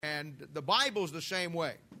And the Bible's the same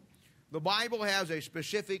way. The Bible has a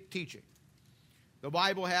specific teaching. The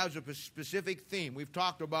Bible has a specific theme. We've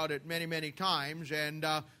talked about it many, many times. And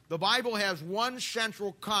the Bible has one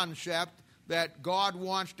central concept that God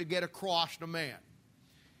wants to get across to man.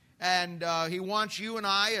 And He wants you and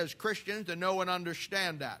I as Christians to know and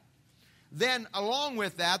understand that. Then, along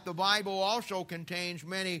with that, the Bible also contains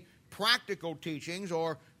many practical teachings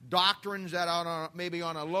or doctrines that are maybe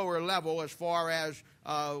on a lower level as far as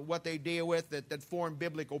what they deal with that form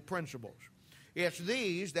biblical principles. It's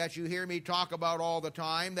these that you hear me talk about all the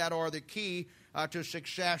time that are the key to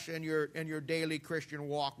success in your daily Christian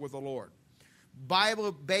walk with the Lord.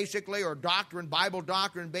 Bible basically, or doctrine, Bible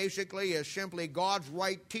doctrine basically is simply God's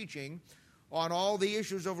right teaching on all the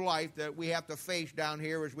issues of life that we have to face down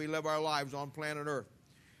here as we live our lives on planet Earth.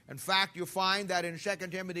 In fact, you'll find that in 2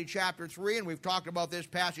 Timothy chapter 3, and we've talked about this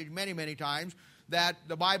passage many, many times, that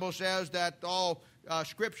the Bible says that all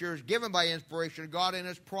Scripture is given by inspiration of God and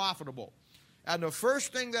is profitable. And the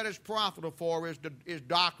first thing that is profitable for is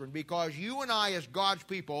doctrine, because you and I as God's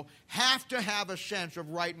people have to have a sense of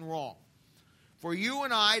right and wrong. For you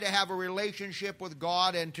and I to have a relationship with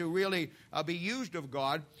God and to really be used of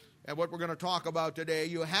God, and what we're going to talk about today,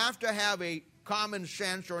 you have to have a common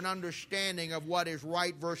sense or an understanding of what is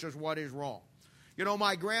right versus what is wrong. You know,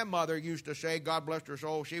 my grandmother used to say, God bless her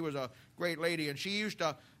soul, she was a great lady, and she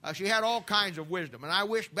had all kinds of wisdom. And I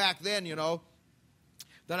wish back then,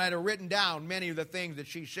 that I'd have written down many of the things that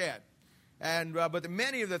she said. But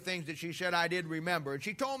many of the things that she said I did remember. And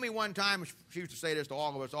she told me one time, she used to say this to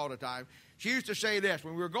all of us all the time, she used to say this,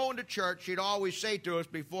 when we were going to church, she'd always say to us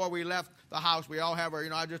before we left the house, we all have our,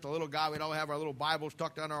 I'm just a little guy, we'd all have our little Bibles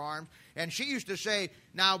tucked under our arms. And she used to say,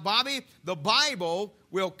 now, Bobby, the Bible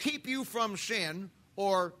will keep you from sin,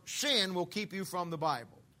 or sin will keep you from the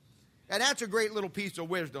Bible. And that's a great little piece of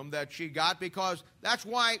wisdom that she got, because that's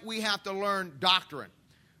why we have to learn doctrine.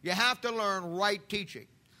 You have to learn right teaching.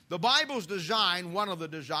 The Bible's design, one of the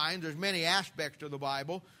designs, there's many aspects to the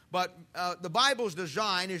Bible, but the Bible's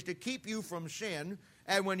design is to keep you from sin.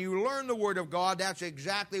 And when you learn the Word of God, that's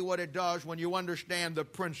exactly what it does when you understand the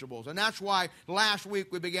principles. And that's why last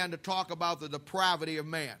week we began to talk about the depravity of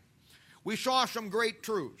man. We saw some great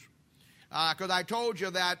truths. Because I told you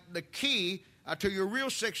that the key to your real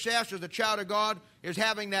success as a child of God is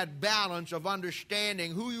having that balance of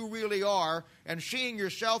understanding who you really are and seeing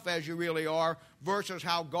yourself as you really are versus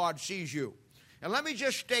how God sees you. And let me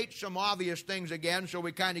just state some obvious things again so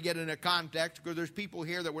we kind of get into context, because there's people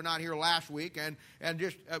here that were not here last week, and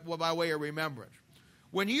just by way of remembrance.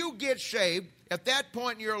 When you get saved, at that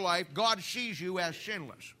point in your life, God sees you as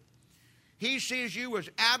sinless. He sees you as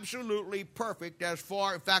absolutely perfect in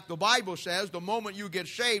fact, the Bible says the moment you get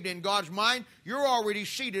saved in God's mind, you're already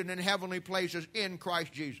seated in heavenly places in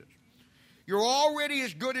Christ Jesus. You're already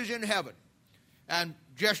as good as in heaven. And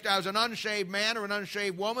just as an unsaved man or an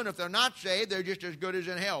unsaved woman, if they're not saved, they're just as good as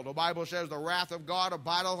in hell. The Bible says the wrath of God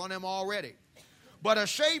abideth on them already. But a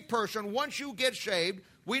saved person, once you get saved,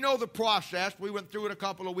 we know the process. We went through it a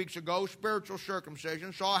couple of weeks ago, spiritual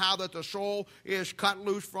circumcision, saw how that the soul is cut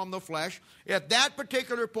loose from the flesh. At that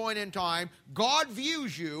particular point in time, God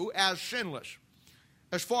views you as sinless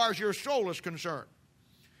as far as your soul is concerned.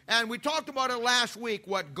 And we talked about it last week,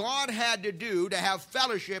 what God had to do to have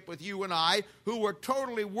fellowship with you and I, who were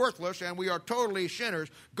totally worthless and we are totally sinners.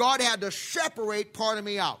 God had to separate part of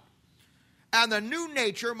me out. And the new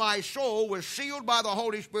nature, my soul, was sealed by the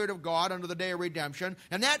Holy Spirit of God under the day of redemption,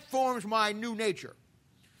 and that forms my new nature.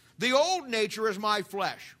 The old nature is my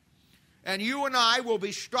flesh. And you and I will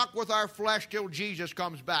be stuck with our flesh till Jesus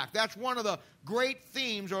comes back. That's one of the great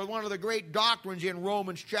themes, or one of the great doctrines in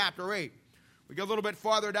Romans chapter 8. We get a little bit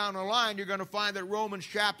farther down the line, you're going to find that Romans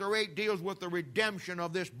chapter 8 deals with the redemption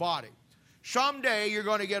of this body. Someday you're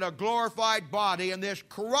going to get a glorified body, and this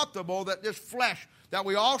corruptible, that this flesh that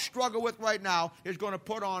we all struggle with right now, is going to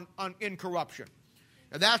put on incorruption.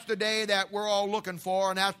 And that's the day that we're all looking for,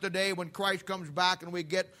 and that's the day when Christ comes back and we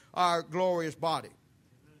get our glorious body.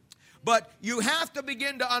 But you have to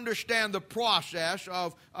begin to understand the process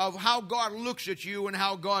of how God looks at you and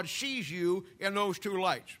how God sees you in those two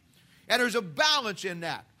lights. And there's a balance in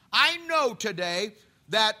that. I know today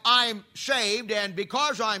that I'm saved, and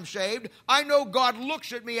because I'm saved, I know God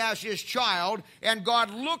looks at me as His child, and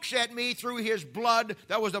God looks at me through His blood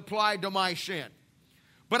that was applied to my sin.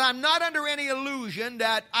 But I'm not under any illusion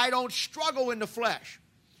that I don't struggle in the flesh.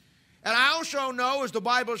 And I also know, as the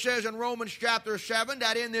Bible says in Romans chapter 7,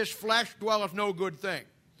 that in this flesh dwelleth no good thing.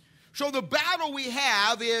 So the battle we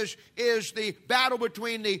have is the battle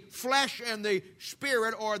between the flesh and the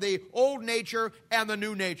spirit, or the old nature and the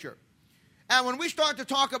new nature. And when we start to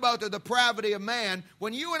talk about the depravity of man,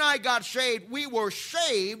 when you and I got saved, we were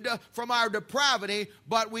saved from our depravity,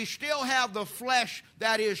 but we still have the flesh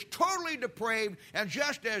that is totally depraved and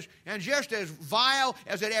just as vile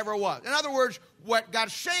as it ever was. In other words, what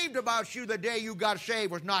got saved about you the day you got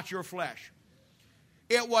saved was not your flesh.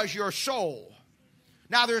 It was your soul.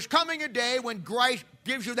 Now, there's coming a day when Christ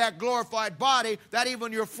gives you that glorified body, that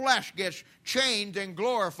even your flesh gets changed and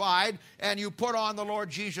glorified, and you put on the Lord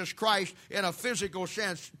Jesus Christ in a physical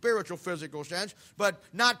sense, spiritual physical sense, but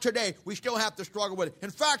not today. We still have to struggle with it. In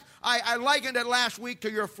fact, I likened it last week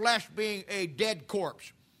to your flesh being a dead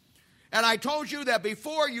corpse. And I told you that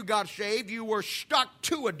before you got saved, you were stuck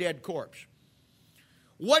to a dead corpse.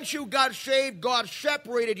 Once you got saved, God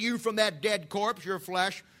separated you from that dead corpse, your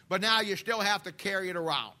flesh, but now you still have to carry it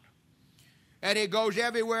around. And it goes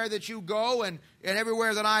everywhere that you go and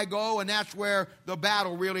everywhere that I go, and that's where the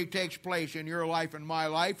battle really takes place in your life and my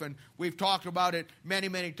life. And we've talked about it many,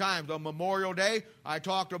 many times. On Memorial Day, I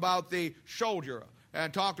talked about the soldier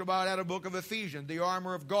and talked about out of the book of Ephesians, the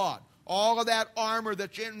armor of God. All of that armor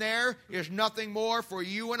that's in there is nothing more for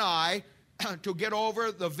you and I to get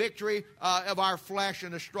over the victory of our flesh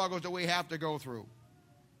and the struggles that we have to go through.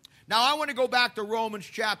 Now, I want to go back to Romans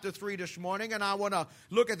chapter 3 this morning, and I want to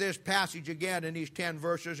look at this passage again in these 10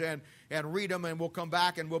 verses and read them, and we'll come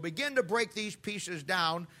back and we'll begin to break these pieces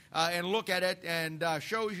down and look at it, and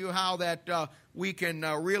shows you how that we can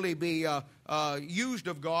really be used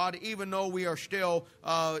of God, even though we are still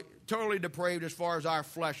totally depraved as far as our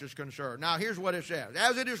flesh is concerned. Now, here's what it says.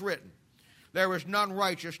 As it is written, there is none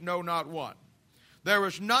righteous, no, not one. There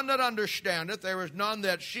is none that understandeth, there is none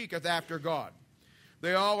that seeketh after God.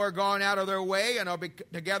 They all are gone out of their way, and are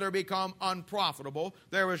together become unprofitable.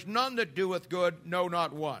 There is none that doeth good, no,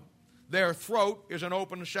 not one. Their throat is an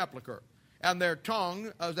open sepulchre, and their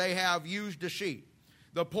tongue they have used deceit.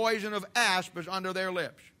 The poison of asp is under their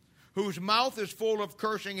lips, whose mouth is full of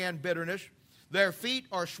cursing and bitterness. Their feet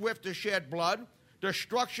are swift to shed blood.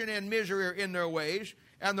 Destruction and misery are in their ways,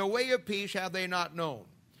 and the way of peace have they not known.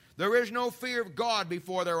 There is no fear of God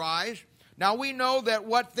before their eyes. Now we know that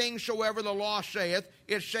what things soever the law saith,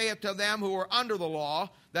 it saith to them who are under the law,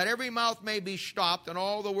 that every mouth may be stopped, and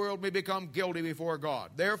all the world may become guilty before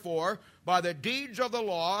God. Therefore, by the deeds of the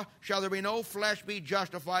law shall there be no flesh be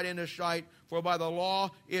justified in his sight, for by the law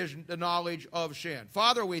is the knowledge of sin.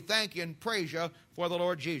 Father, we thank you and praise you for the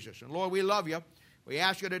Lord Jesus. And Lord, we love you. We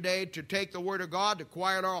ask you today to take the word of God, to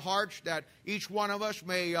quiet our hearts, that each one of us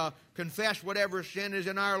may confess whatever sin is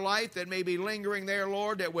in our life that may be lingering there,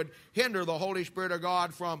 Lord, that would hinder the Holy Spirit of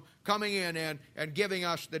God from coming in and giving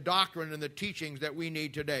us the doctrine and the teachings that we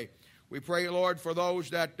need today. We pray, Lord, for those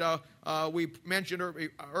that we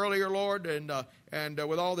mentioned earlier, Lord, and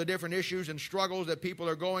with all the different issues and struggles that people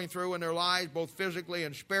are going through in their lives, both physically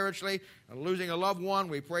and spiritually, and losing a loved one.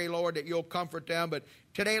 We pray, Lord, that you'll comfort them. But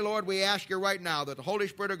today, Lord, we ask you right now that the Holy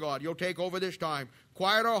Spirit of God, you'll take over this time,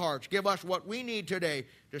 quiet our hearts, give us what we need today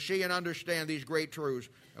to see and understand these great truths.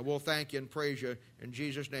 And we'll thank you and praise you. In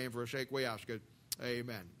Jesus' name, for a sake, we ask it.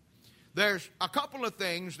 Amen. There's a couple of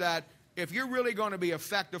things that, if you're really going to be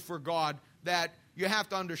effective for God, that you have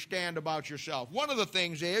to understand about yourself. One of the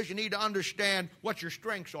things is you need to understand what your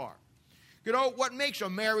strengths are. You know, what makes a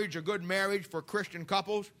marriage a good marriage for Christian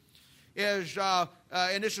couples is,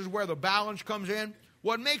 and this is where the balance comes in,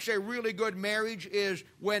 what makes a really good marriage is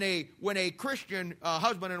when a Christian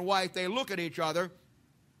husband and wife, they look at each other,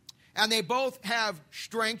 and they both have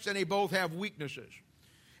strengths and they both have weaknesses.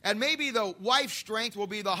 And maybe the wife's strength will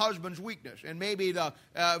be the husband's weakness, and maybe the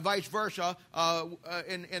vice versa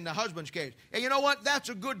in the husband's case. And you know what? That's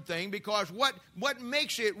a good thing, because what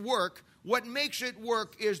makes it work,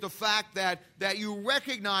 is the fact that you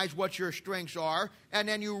recognize what your strengths are, and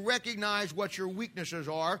then you recognize what your weaknesses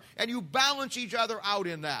are, and you balance each other out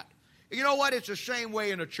in that. You know what? It's the same way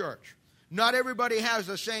in a church. Not everybody has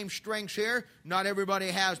the same strengths here. Not everybody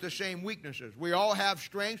has the same weaknesses. We all have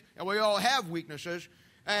strengths, and we all have weaknesses.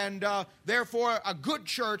 And therefore, a good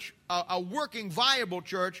church, a working, viable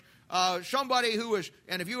church, somebody who is,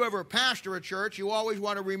 and if you ever pastor a church, you always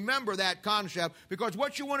want to remember that concept, because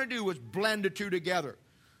what you want to do is blend the two together.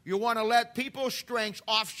 You want to let people's strengths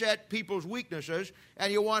offset people's weaknesses,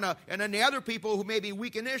 and then the other people who may be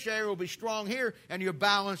weak in this area will be strong here, and you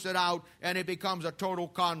balance it out, and it becomes a total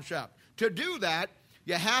concept. To do that,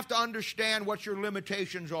 you have to understand what your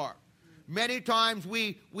limitations are. Many times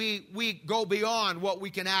we go beyond what we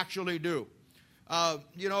can actually do. I've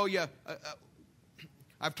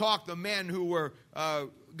talked to men who were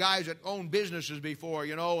guys that own businesses before,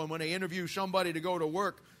 and when they interview somebody to go to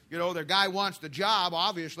work, their guy wants the job,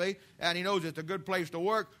 obviously, and he knows it's a good place to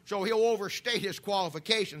work, so he'll overstate his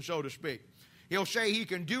qualifications, so to speak. He'll say he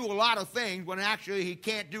can do a lot of things when actually he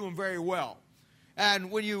can't do them very well.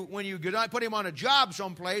 And when you put him on a job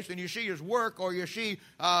someplace and you see his work, or you see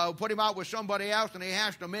put him out with somebody else and he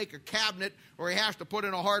has to make a cabinet, or he has to put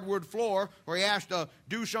in a hardwood floor, or he has to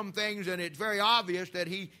do some things, and it's very obvious that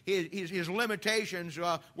his limitations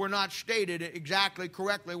were not stated exactly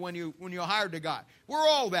correctly when you hired the guy. We're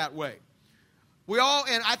all that way.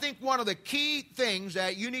 And I think one of the key things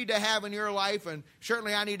that you need to have in your life, and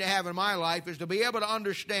certainly I need to have in my life, is to be able to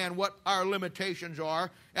understand what our limitations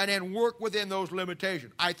are and then work within those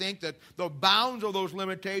limitations. I think that the bounds of those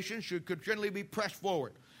limitations should continually be pressed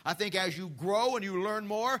forward. I think as you grow and you learn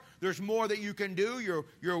more, there's more that you can do.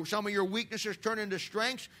 Some of your weaknesses turn into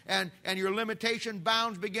strengths, and your limitation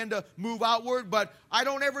bounds begin to move outward. But I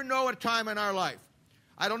don't ever know a time in our life.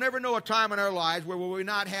 I don't ever know a time in our lives where we will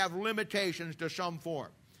not have limitations to some form.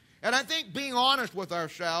 And I think being honest with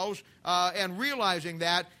ourselves and realizing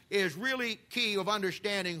that is really key of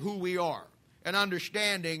understanding who we are and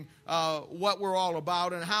understanding what we're all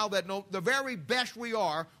about, and how that the very best we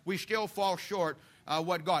are, we still fall short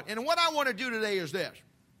what God. And what I want to do today is this.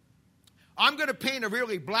 I'm going to paint a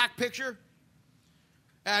really black picture.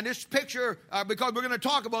 And this picture, because we're going to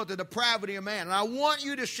talk about the depravity of man. And I want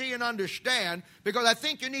you to see and understand, because I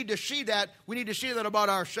think you need to see that. We need to see that about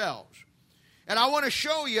ourselves. And I want to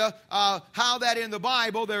show you how that in the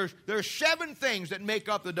Bible, there's 7 things that make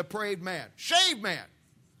up the depraved man. Saved man.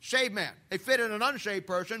 Saved man. They fit in an unsaved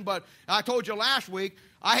person, but I told you last week,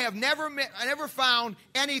 I never found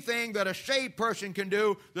anything that a saved person can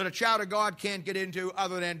do that a child of God can't get into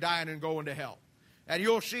other than dying and going to hell. And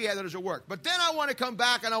you'll see how that doesn't work. But then I want to come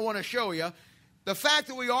back and I want to show you the fact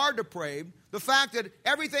that we are depraved, the fact that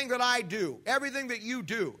everything that I do, everything that you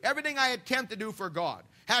do, everything I attempt to do for God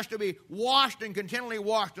has to be washed and continually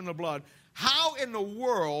washed in the blood. How in the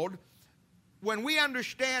world, when we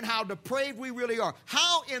understand how depraved we really are,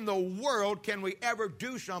 how in the world can we ever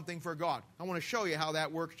do something for God? I want to show you how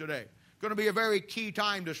that works today. It's going to be a very key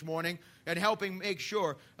time this morning and helping make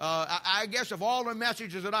sure. I guess of all the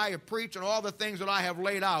messages that I have preached and all the things that I have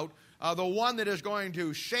laid out, the one that is going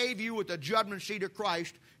to save you at the judgment seat of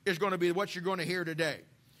Christ is going to be what you're going to hear today.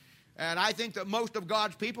 And I think that most of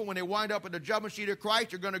God's people, when they wind up at the judgment seat of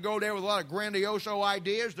Christ, are going to go there with a lot of grandiose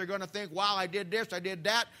ideas. They're going to think, wow, I did this, I did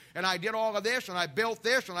that, and I did all of this, and I built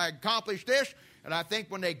this, and I accomplished this. And I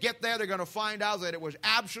think when they get there, they're going to find out that it was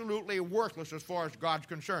absolutely worthless as far as God's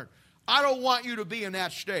concerned. I don't want you to be in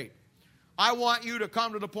that state. I want you to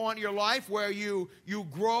come to the point in your life where you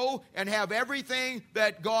grow and have everything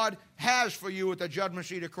that God has for you at the judgment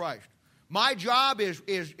seat of Christ. My job is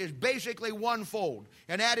basically onefold,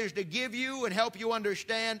 and that is to give you and help you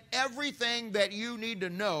understand everything that you need to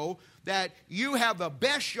know, that you have the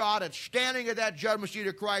best shot at standing at that judgment seat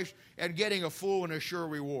of Christ and getting a full and a sure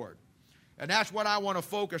reward. And that's what I want to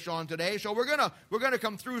focus on today. So we're gonna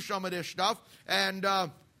come through some of this stuff, and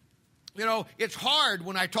it's hard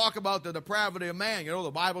when I talk about the depravity of man.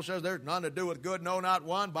 The Bible says there's none that doeth good, no, not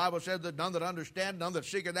one. Bible says that none that understand, none that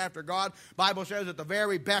seeketh after God. Bible says that the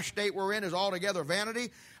very best state we're in is altogether vanity.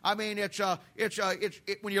 I mean,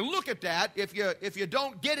 when you look at that, if you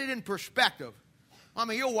don't get it in perspective, I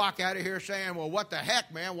mean, you'll walk out of here saying, well, what the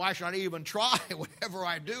heck, man? Why should I even try? Whatever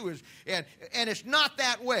I do is, and it's not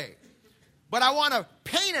that way. But I want to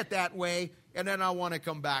paint it that way, and then I want to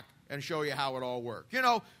come back and show you how it all works.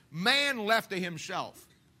 Man left to himself.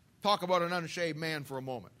 Talk about an unsaved man for a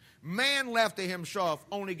moment. Man left to himself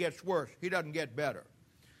only gets worse. He doesn't get better.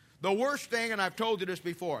 The worst thing, and I've told you this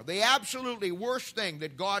before, the absolutely worst thing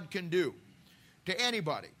that God can do to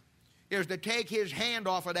anybody is to take his hand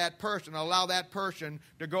off of that person, allow that person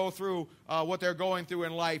to go through what they're going through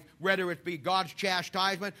in life, whether it be God's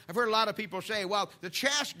chastisement. I've heard a lot of people say, well, the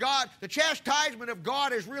chastisement of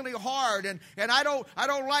God is really hard, and I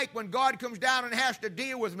don't like when God comes down and has to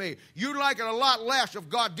deal with me. You'd like it a lot less if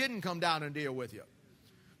God didn't come down and deal with you.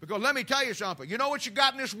 Because let me tell you something. You know what you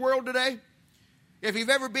got in this world today? If you've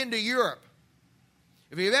ever been to Europe,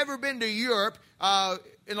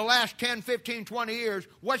 in the last 10, 15, 20 years,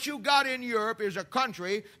 what you got in Europe is a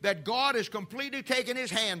country that God has completely taken his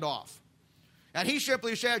hand off. And he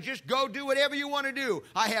simply said, just go do whatever you want to do.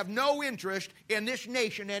 I have no interest in this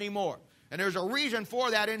nation anymore. And there's a reason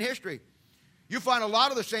for that in history. You find a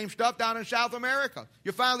lot of the same stuff down in South America.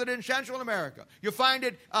 You find it in Central America. You find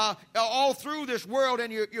it all through this world,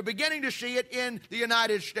 and you're beginning to see it in the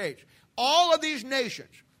United States. All of these nations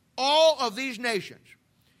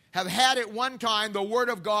have had at one time the Word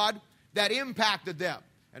of God that impacted them.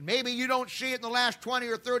 And maybe you don't see it in the last 20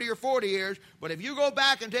 or 30 or 40 years, but if you go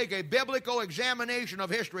back and take a biblical examination of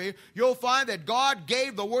history, you'll find that God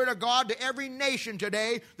gave the Word of God to every nation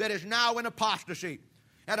today that is now in apostasy.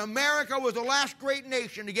 And America was the last great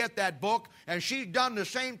nation to get that book, and she's done the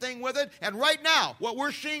same thing with it. And right now, what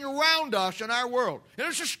we're seeing around us in our world, and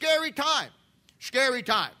it's a scary time, scary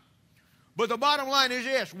time. But the bottom line is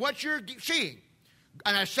this, what you're seeing,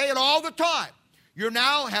 and I say it all the time, you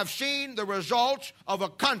now have seen the results of a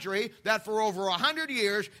country that for over 100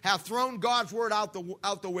 years have thrown God's Word out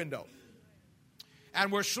the window.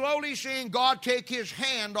 And we're slowly seeing God take His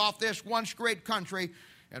hand off this once great country.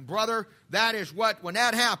 And brother, that is when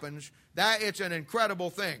that happens, it's an incredible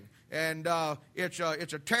thing. And it's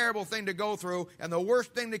a terrible thing to go through. And the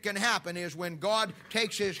worst thing that can happen is when God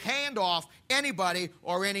takes His hand off anybody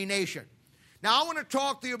or any nation. Now I want to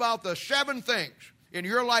talk to you about the 7 things in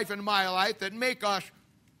your life and my life that make us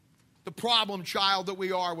the problem child that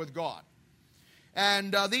we are with God.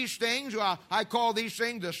 And these things, I call these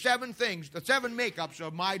things the 7 things, the 7 makeups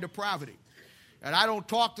of my depravity. And I don't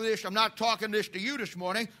talk to this, I'm not talking this to you this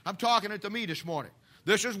morning, I'm talking it to me this morning.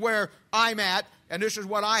 This is where I'm at, and this is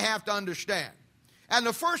what I have to understand. And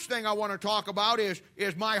the first thing I want to talk about is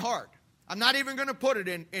my heart. I'm not even going to put it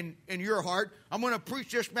in your heart. I'm going to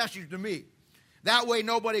preach this message to me. That way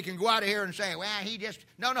nobody can go out of here and say, well,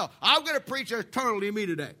 No. I'm going to preach eternally to me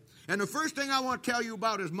today. And the first thing I want to tell you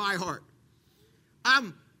about is my heart.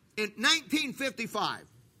 In 1955,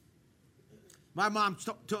 my mom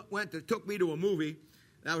took me to a movie.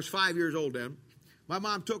 I was 5 years old then. My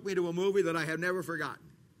mom took me to a movie that I have never forgotten.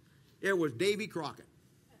 It was Davy Crockett.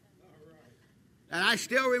 And I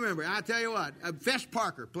still remember. I'll tell you what. Fess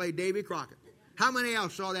Parker played Davy Crockett. How many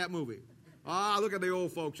else saw that movie? Oh, look at the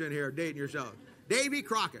old folks in here dating yourselves. Davy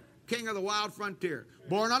Crockett, king of the wild frontier.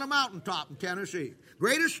 Born on a mountaintop in Tennessee.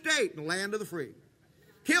 Greatest state in the land of the free.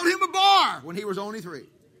 Killed him a bar when he was only 3.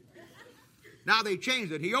 Now they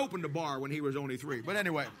changed it. He opened a bar when he was only 3. But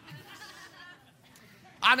anyway,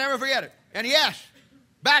 I'll never forget it. And yes,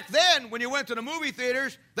 back then when you went to the movie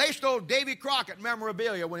theaters, they stole Davy Crockett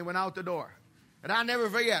memorabilia when he went out the door. And I'll never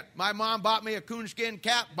forget, my mom bought me a coonskin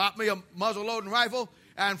cap, bought me a muzzle-loading rifle,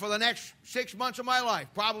 and for the next 6 months of my life,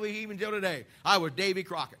 probably even till today, I was Davy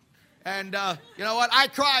Crockett. And you know what? I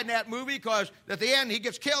cried in that movie because at the end he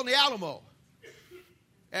gets killed in the Alamo.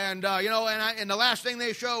 And, and the last thing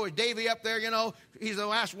they show is Davy up there, he's the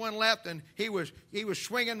last one left, and he was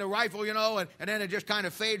swinging the rifle, and then it just kind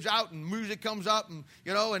of fades out, and music comes up, and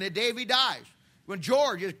then Davy dies. When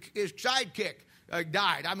George, his sidekick,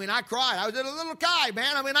 died, I cried. I was a little guy,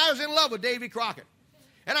 man. I was in love with Davy Crockett.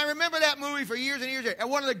 And I remember that movie for years and years. And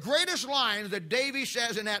one of the greatest lines that Davy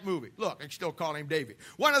says in that movie, look, I still call him Davy.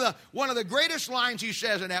 One of the greatest lines he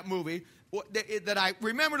says in that movie that I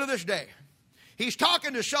remember to this day. He's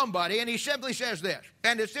talking to somebody, and he simply says this,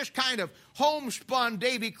 and it's this kind of homespun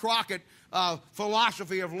Davy Crockett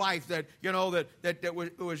philosophy of life that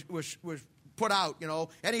was put out,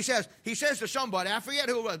 And he says to somebody, I forget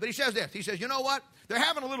who it was, but he says this. He says, you know what? They're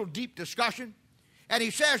having a little deep discussion, and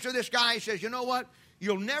he says to this guy, he says, you know what?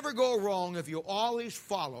 You'll never go wrong if you always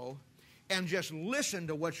follow and just listen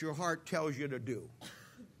to what your heart tells you to do.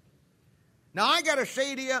 Now, I got to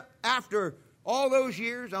say to you, after all those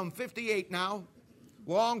years, I'm 58 now,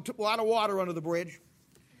 a lot of water under the bridge,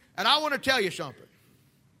 and I want to tell you something.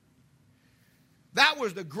 That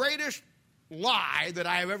was the greatest lie that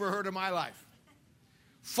I have ever heard in my life.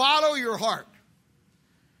 Follow your heart.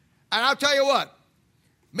 And I'll tell you what,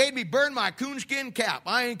 made me burn my coonskin cap.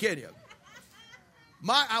 I ain't kidding you.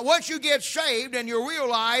 Once you get saved and you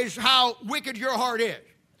realize how wicked your heart is.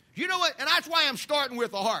 You know what? And that's why I'm starting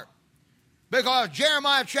with the heart. Because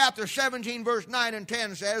Jeremiah chapter 17, verse 9 and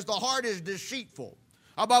 10 says, the heart is deceitful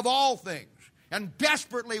above all things and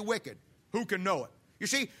desperately wicked. Who can know it? You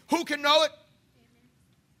see, who can know it?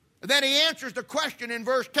 And then he answers the question in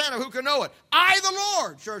verse 10 of who can know it. I, the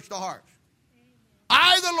Lord, search the hearts.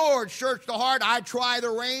 I, the Lord, search the heart. I try the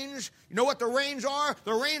reins. You know what the reins are?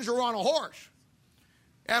 The reins are on a horse.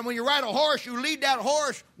 And when you ride a horse, you lead that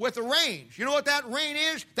horse with the reins. You know what that rein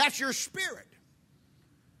is? That's your spirit.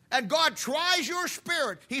 And God tries your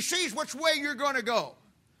spirit. He sees which way you're going to go.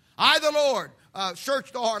 I, the Lord,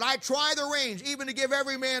 search the heart. I try the reins, even to give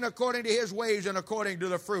every man according to his ways and according to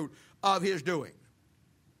the fruit of his doing.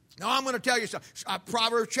 Now, I'm going to tell you something.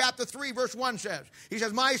 Proverbs chapter 3, verse 1 says, he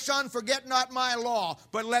says, my son, forget not my law,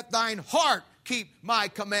 but let thine heart keep my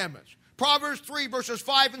commandments. Proverbs 3, verses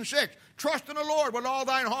 5 and 6. Trust in the Lord with all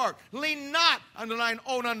thine heart. Lean not unto thine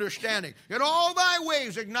own understanding. In all thy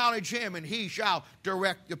ways acknowledge him, and he shall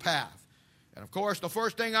direct the path. And, of course, the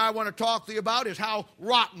first thing I want to talk to you about is how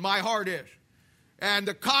rotten my heart is. and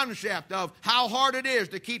the concept of how hard it is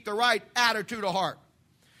to keep the right attitude of heart.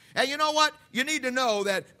 And you know what? You need to know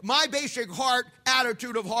that my basic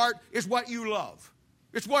attitude of heart is what you love.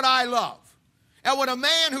 It's what I love. And when a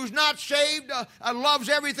man who's not saved loves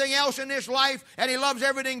everything else in this life, and he loves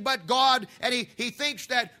everything but God, and he thinks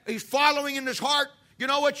that he's following in his heart, you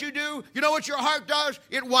know what you do? You know what your heart does?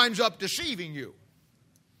 It winds up deceiving you.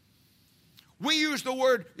 We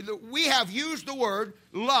have used the word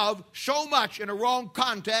love so much in a wrong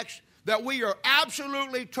context that we are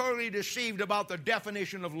absolutely, totally deceived about the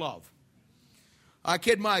definition of love. I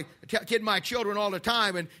kid my children all the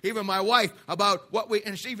time, and even my wife, about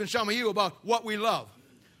and even some of you, about what we love.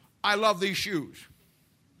 I love these shoes.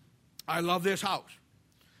 I love this house.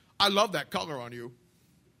 I love that color on you.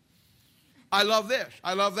 I love this.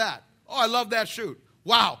 I love that. Oh, I love that suit.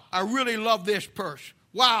 Wow, I really love this purse.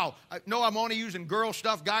 Wow. No, I'm only using girl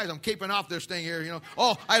stuff. Guys, I'm keeping off this thing here,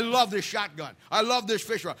 Oh, I love this shotgun. I love this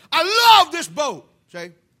fish rod. I love this boat. See?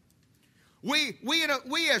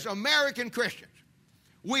 We as American Christians,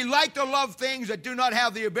 we like to love things that do not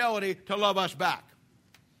have the ability to love us back.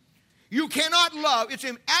 You cannot love, it's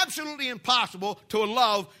absolutely impossible to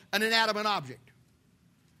love an inanimate object.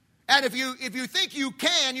 And if you think you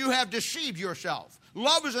can, you have deceived yourself.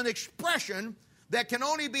 Love is an expression that can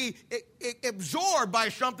only be absorbed by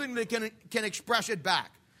something that can express it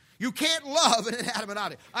back. You can't love an inanimate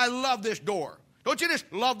object. I love this door. Don't you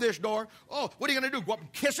just love this door? Oh, what are you going to do? Go up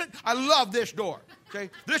and kiss it? I love this door. Okay?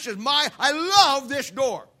 I love this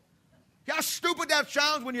door. See how stupid that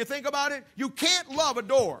sounds when you think about it? You can't love a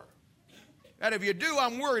door. And if you do,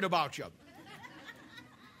 I'm worried about you.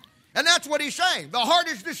 And that's what he's saying. The heart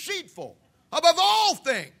is deceitful above all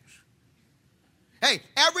things. Hey,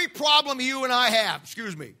 every problem you and I have,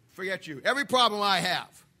 every problem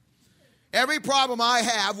I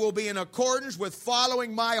have will be in accordance with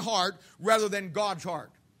following my heart rather than God's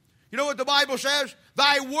heart. You know what the Bible says?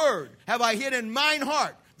 Thy word have I hid in mine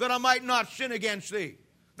heart that I might not sin against thee.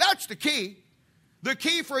 That's the key. The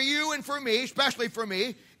key for you and for me, especially for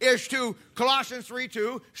me, is to, Colossians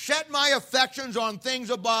 3:2, set my affections on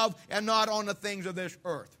things above and not on the things of this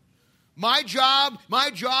earth. My job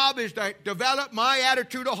is to develop my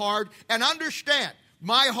attitude of heart and understand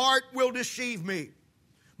my heart will deceive me.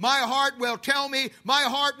 My heart will tell me, my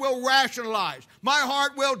heart will rationalize, my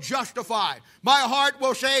heart will justify. My heart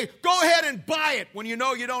will say, go ahead and buy it when you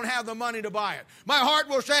know you don't have the money to buy it. My heart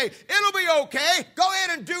will say, it'll be okay, go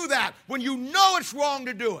ahead and do that when you know it's wrong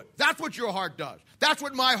to do it. That's what your heart does. That's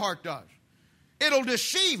what my heart does. It'll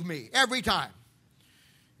deceive me every time.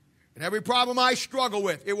 And every problem I struggle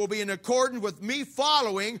with, it will be in accordance with me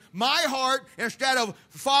following my heart instead of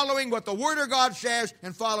following what the Word of God says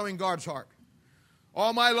and following God's heart.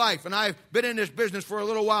 All my life, and I've been in this business for a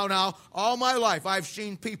little while now, all my life I've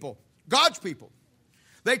seen people, God's people,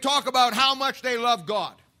 they talk about how much they love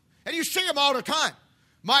God. And you see them all the time.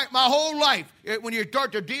 My whole life, when you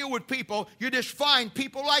start to deal with people, you just find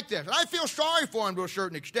people like this. And I feel sorry for them to a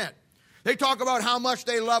certain extent. They talk about how much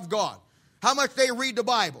they love God, how much they read the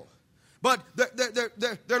Bible. But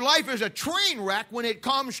their life is a train wreck when it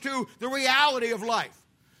comes to the reality of life.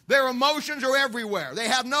 Their emotions are everywhere. They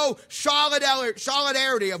have no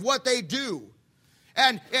solidarity of what they do.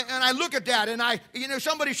 And I look at that and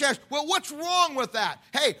somebody says, well, what's wrong with that?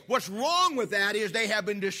 Hey, what's wrong with that is they have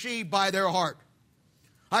been deceived by their heart.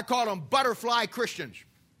 I call them butterfly Christians.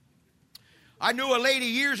 I knew a lady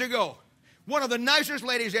years ago, one of the nicest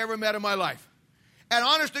ladies I ever met in my life. And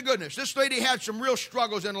honest to goodness, this lady had some real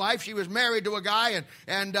struggles in life. She was married to a guy,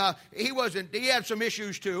 and he had some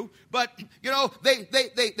issues too. But,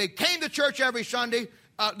 they came to church every Sunday.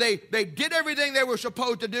 They did everything they were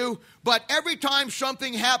supposed to do. But every time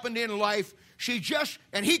something happened in life,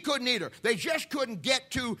 and he couldn't either. They just couldn't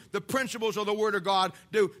get to the principles of the Word of God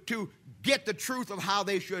to get the truth of how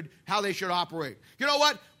they should operate. You know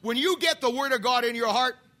what? When you get the Word of God in your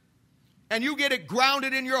heart, and you get it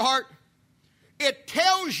grounded in your heart, it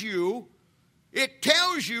tells you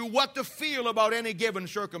what to feel about any given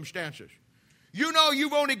circumstances. You know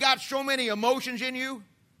you've only got so many emotions in you.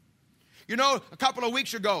 You know, a couple of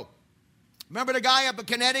weeks ago, remember the guy up in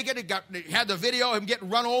Connecticut he had the video of him getting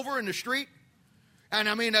run over in the street? And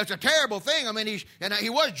I mean, that's a terrible thing. I mean, he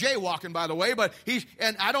was jaywalking, by the way,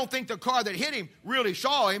 and I don't think the car that hit him really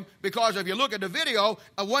saw him, because if you look at the video,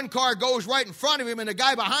 one car goes right in front of him and the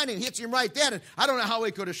guy behind him hits him right then. And I don't know how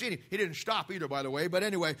he could have seen him. He didn't stop either, by the way, but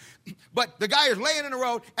anyway. But the guy is laying in the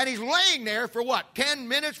road, and he's laying there for what, 10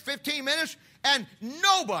 minutes, 15 minutes? And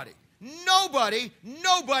nobody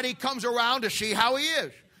comes around to see how he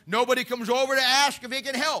is. Nobody comes over to ask if he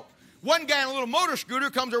can help. One guy on a little motor scooter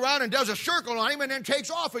comes around and does a circle on him and then takes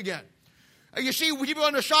off again. You see people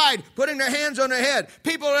on the side putting their hands on their head.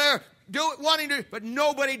 People there wanting to, but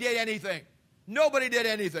nobody did anything. Nobody did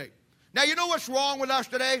anything. Now, you know what's wrong with us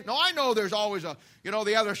today? Now, I know there's always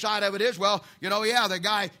the other side of it is, the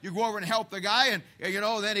guy, you go over and help the guy, and,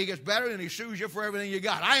 then he gets better and he sues you for everything you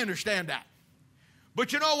got. I understand that.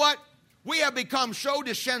 But you know what? We have become so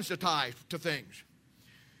desensitized to things.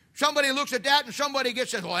 Somebody looks at that and somebody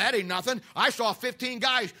says, well, that ain't nothing. I saw 15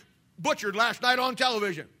 guys butchered last night on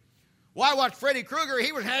television. Well, I watched Freddy Krueger.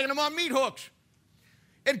 He was hanging them on meat hooks.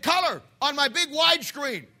 In color, on my big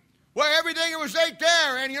widescreen, where everything was right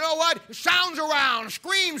there. And you know what? Sounds around,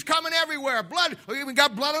 screams coming everywhere. Blood, we even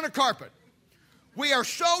got blood on the carpet. We are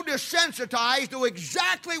so desensitized to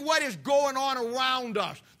exactly what is going on around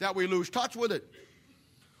us that we lose touch with it.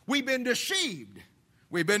 We've been deceived.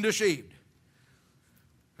 We've been deceived.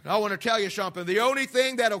 And I want to tell you something. The only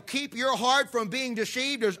thing that will keep your heart from being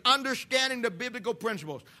deceived is understanding the biblical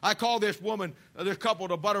principles. I call this couple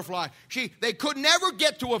the butterfly. They could never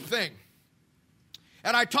get to a thing.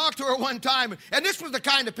 And I talked to her one time, and this was the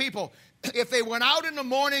kind of people, if they went out in the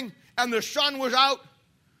morning and the sun was out,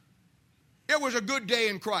 it was a good day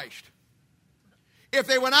in Christ. If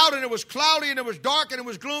they went out and it was cloudy and it was dark and it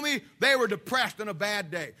was gloomy, they were depressed and a bad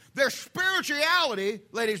day. Their spirituality,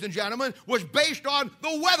 ladies and gentlemen, was based on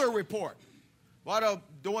the weather report. Well, I don't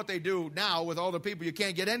do what they do now with all the people you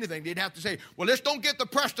can't get anything. They'd have to say, well, let's don't get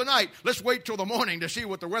depressed tonight. Let's wait till the morning to see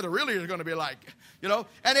what the weather really is going to be like. And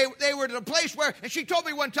they were at a place where, and she told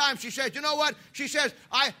me one time, she said, you know what? She says,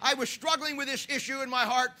 I was struggling with this issue in my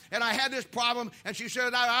heart, and I had this problem. And she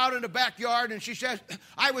said, I was out in the backyard, and she says,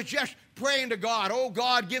 I was just praying to God. Oh,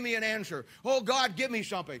 God, give me an answer. Oh, God, give me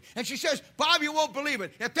something. And she says, Bob, you won't believe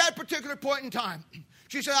it. At that particular point in time,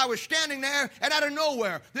 she said, I was standing there, and out of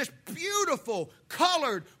nowhere, this beautiful,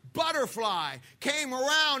 colored butterfly came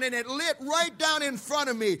around, and it lit right down in front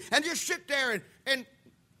of me. And just sit there, and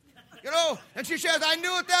she says, I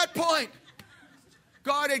knew at that point,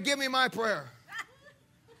 God had given me my prayer.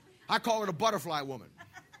 I call her the butterfly woman.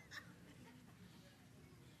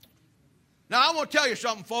 Now, I want to tell you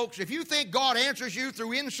something, folks. If you think God answers you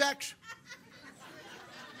through insects,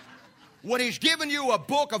 when he's given you a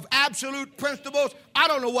book of absolute principles, I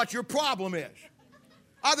don't know what your problem is.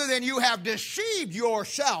 Other than you have deceived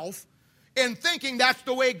yourself in thinking that's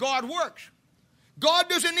the way God works. God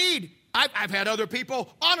doesn't need, I've had other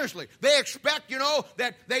people, honestly, they expect,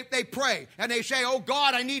 that they pray and they say, oh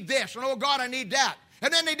God, I need this, and oh God, I need that.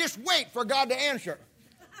 And then they just wait for God to answer.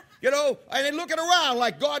 And they're looking around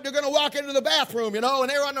like God, they're going to walk into the bathroom, and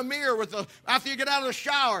they're on the mirror after you get out of the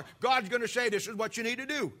shower, God's going to say, this is what you need to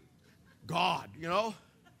do. God, The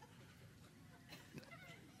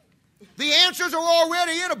answers are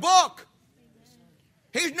already in a book.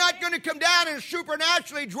 He's not going to come down and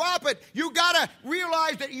supernaturally drop it. You got to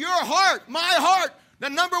realize that your heart, my heart, the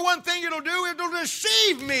number one thing it'll do, it'll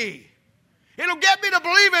deceive me. It'll get me to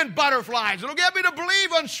believe in butterflies. It'll get me to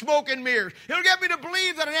believe on smoke and mirrors. It'll get me to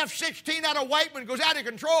believe that an F-16 out of Whiteman goes out of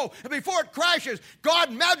control, and before it crashes,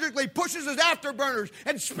 God magically pushes his afterburners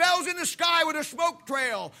and spells in the sky with a smoke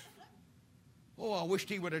trail. Oh, I wished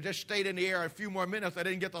he would have just stayed in the air a few more minutes. I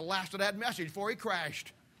didn't get the last of that message before he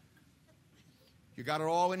crashed. You got it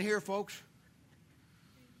all in here, folks?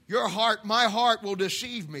 Your heart, my heart will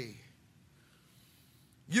deceive me.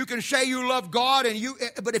 You can say you love God,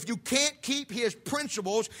 but if you can't keep his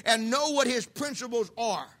principles and know what his principles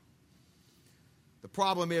are, the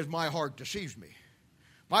problem is my heart deceives me.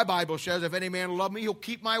 My Bible says, if any man love me, he'll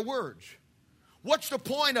keep my words. What's the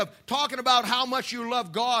point of talking about how much you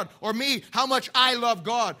love God, or me, how much I love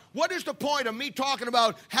God? What is the point of me talking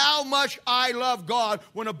about how much I love God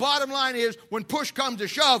when the bottom line is, when push comes to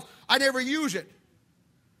shove, I never use it,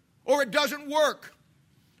 or it doesn't work,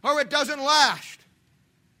 or it doesn't last?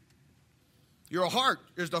 Your heart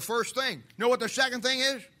is the first thing. You know what the second thing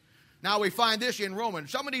is? Now we find this in Romans.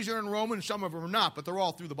 Some of these are in Romans, some of them are not, but they're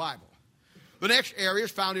all through the Bible. The next area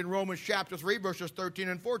is found in Romans chapter 3, verses 13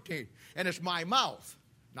 and 14. And it's my mouth.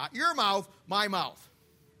 Not your mouth, my mouth.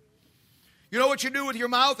 You know what you do with your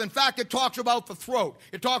mouth? In fact, it talks about the throat.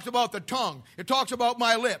 It talks about the tongue. It talks about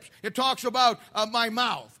my lips. It talks about my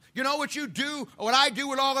mouth. You know what you do, what I do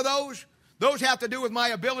with all of those? Those have to do with my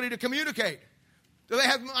ability to communicate. They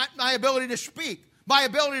have my ability to speak, my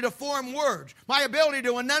ability to form words, my ability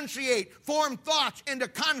to enunciate, form thoughts into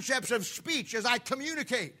concepts of speech as I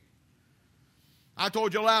communicate. I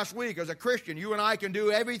told you last week, as a Christian, you and I can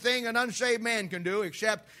do everything an unsaved man can do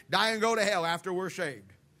except die and go to hell after we're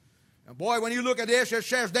saved. And boy, when you look at this, it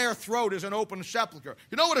says their throat is an open sepulcher.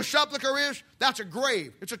 You know what a sepulcher is? That's a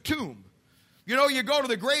grave. It's a tomb. You go to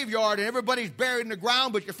the graveyard and everybody's buried in the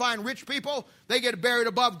ground, but you find rich people, they get buried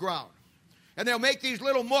above ground. and they'll make these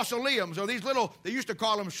little mausoleums, or these little, they used to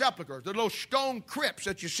call them sepulchres, the little stone crypts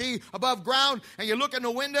that you see above ground, and you look in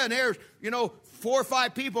the window, and there's, 4 or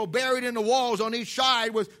 5 people buried in the walls on each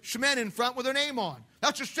side with cement in front with their name on.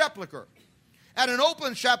 That's a sepulcher. And an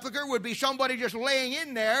open sepulcher would be somebody just laying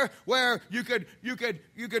in there where you could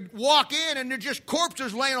walk in and they're just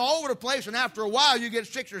corpses laying all over the place, and after a while you get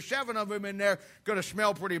 6 or 7 of them in there, going to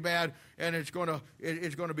smell pretty bad, and it's going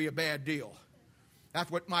to be a bad deal.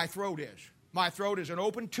 That's what my throat is. My throat is an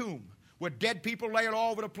open tomb with dead people laying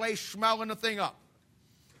all over the place, smelling the thing up.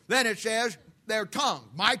 Then it says their tongue,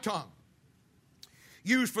 my tongue,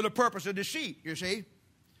 used for the purpose of deceit, you see.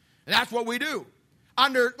 And that's what we do.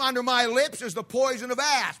 Under my lips is the poison of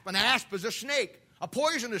asp. An asp is a snake, a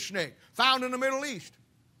poisonous snake, found in the Middle East.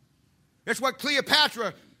 It's what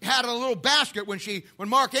Cleopatra had in a little basket when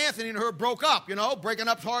Mark Antony and her broke up. Breaking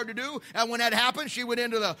up's hard to do. And when that happened, she went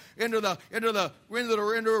into a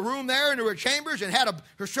room there, into her chambers, and had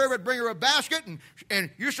her servant bring her a basket. And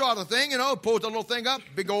you saw the thing, pulls the little thing up,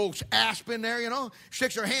 big old asp in there,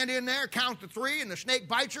 sticks her hand in there, counts to 3, and the snake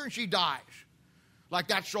bites her, and she dies. Like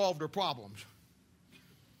that solved her problems.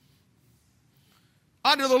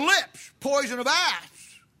 Under the lips, poison of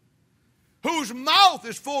asps, whose mouth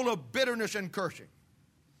is full of bitterness and cursing.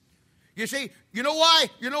 You see, you know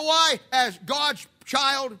why, as God's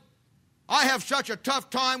child, I have such a tough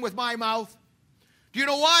time with my mouth? Do you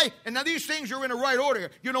know why? And now these things are in the right order.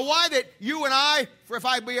 You know why that you and I, if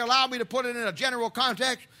I be allowed me to put it in a general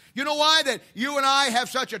context, you know why that you and I have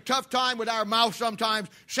such a tough time with our mouth sometimes,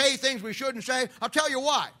 say things we shouldn't say? I'll tell you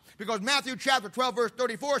why. Because Matthew chapter 12, verse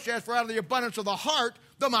 34 says, for out of the abundance of the heart,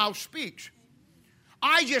 the mouth speaks.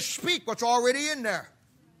 I just speak what's already in there.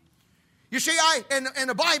 You see, and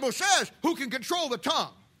the Bible says, who can control the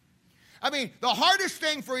tongue? I mean, the hardest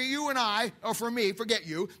thing for you and I, or for me, forget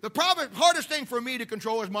you, hardest thing for me to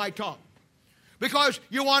control is my tongue. Because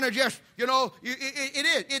you want to just,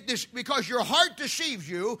 it is because your heart deceives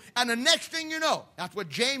you, and the next thing you know, that's what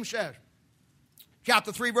James says.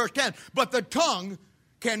 Chapter 3, verse 10, but the tongue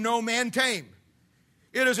can no man tame.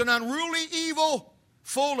 It is an unruly evil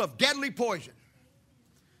full of deadly poison.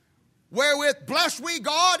 Wherewith bless we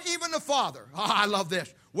God, even the Father. I love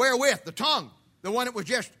this. Wherewith, the tongue, the one that was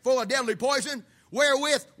just full of deadly poison.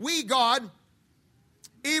 Wherewith we God,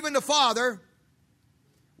 even the Father,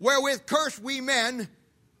 wherewith curse we men,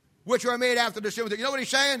 which are made after the sin. You know what he's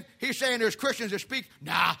saying? He's saying there's Christians that speak.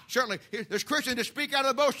 Certainly. There's Christians that speak out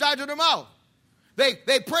of both sides of their mouth.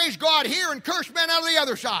 They praise God here and curse men out of the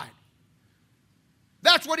other side.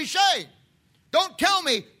 That's what he's saying. Don't tell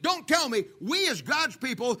me, we as God's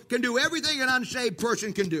people can do everything an unsaved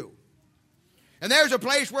person can do. And there's a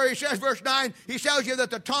place where he says, verse 9, he tells you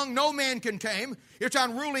that the tongue no man can tame. It's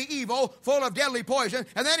unruly evil, full of deadly poison.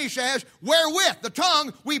 And then he says, wherewith, the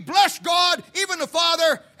tongue, we bless God, even the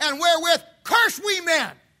Father, and wherewith curse we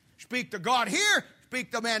men. Speak to God here,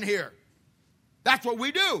 speak to men here. That's what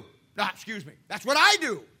we do. That's what I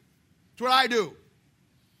do. That's what I do.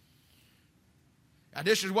 Now,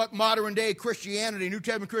 this is what modern day Christianity, New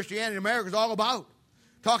Testament Christianity in America is all about.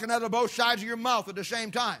 Talking out of both sides of your mouth at the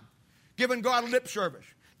same time. Giving God lip service.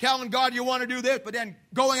 Telling God you want to do this, but then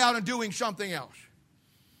going out and doing something else.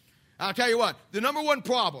 I'll tell you what, the number one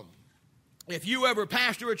problem, if you ever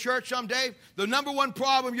pastor a church someday, the number one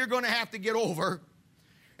problem you're going to have to get over,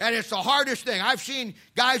 and it's the hardest thing. I've seen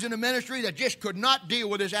guys in the ministry that just could not deal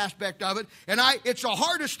with this aspect of it. And it's the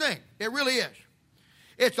hardest thing. It really is.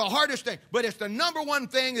 It's the hardest thing. But it's the number one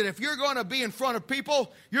thing that if you're going to be in front of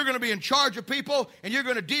people, you're going to be in charge of people, and you're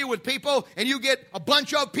going to deal with people, and you get a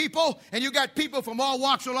bunch of people, and you got people from all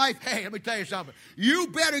walks of life. Hey, let me tell you something. You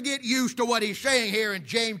better get used to what he's saying here in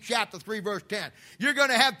James chapter 3, verse 10. You're going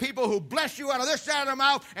to have people who bless you out of this side of their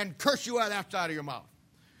mouth and curse you out of that side of your mouth.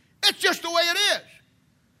 It's just the way it is.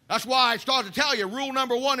 That's why I started to tell you, rule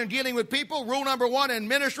number 1 in dealing with people, rule number 1 in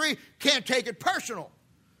ministry, can't take it personal.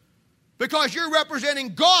 Because you're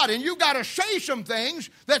representing God, and you got to say some things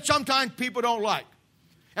that sometimes people don't like.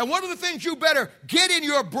 And one of the things you better get in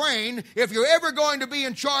your brain if you're ever going to be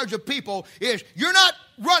in charge of people is you're not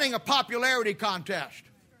running a popularity contest.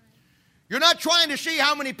 You're not trying to see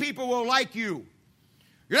how many people will like you.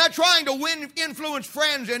 You're not trying to influence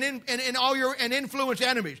friends and influence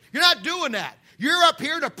enemies. You're not doing that. You're up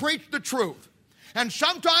here to preach the truth. And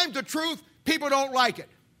sometimes the truth, people don't like it.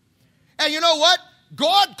 And you know what?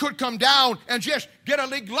 God could come down and just get a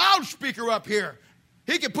big loudspeaker up here.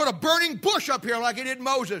 He could put a burning bush up here like he did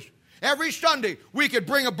Moses. Every Sunday, we could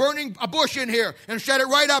bring a bush in here and set it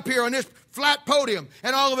right up here on this flat podium.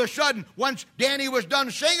 And all of a sudden, once Danny was done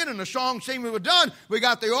singing and the song seemed to be done, we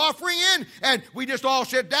got the offering in, and we just all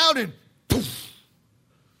sit down and poof.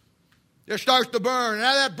 It starts to burn. And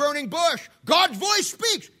out of that burning bush, God's voice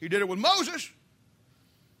speaks. He did it with Moses.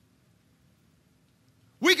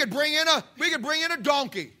 We could bring in a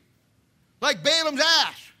donkey, like Balaam's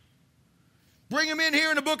ass. Bring him in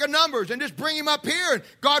here in the book of Numbers and just bring him up here. And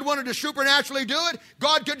God wanted to supernaturally do it.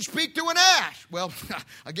 God could speak to an ass. Well,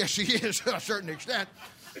 I guess he is to a certain extent.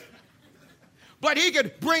 But he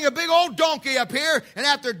could bring a big old donkey up here, and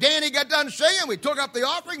after Danny got done singing, we took up the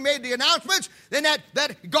offering, made the announcements, then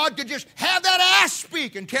that God could just have that ass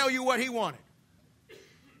speak and tell you what he wanted.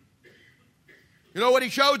 You know what he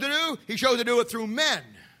chose to do? He chose to do it through men.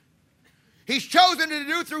 He's chosen to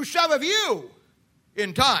do through some of you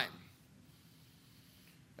in time.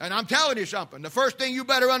 And I'm telling you something. The first thing you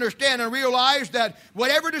better understand and realize that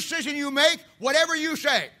whatever decision you make, whatever you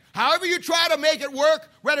say, however you try to make it work,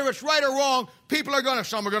 whether it's right or wrong,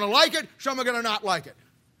 some are going to like it, some are going to not like it.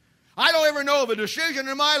 I don't ever know of a decision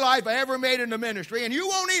in my life I ever made in the ministry, and you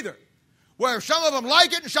won't either, where some of them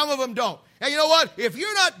like it and some of them don't. And you know what? If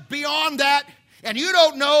you're not beyond that, and you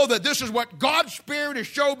don't know that this is what God's Spirit has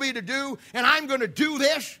showed me to do, and I'm going to do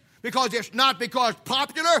this, because it's not because it's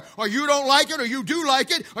popular, or you don't like it, or you do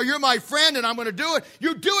like it, or you're my friend and I'm going to do it.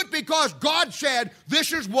 You do it because God said,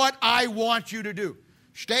 this is what I want you to do.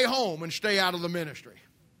 Stay home and stay out of the ministry.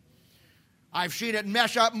 I've seen it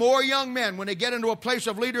mess up more young men when they get into a place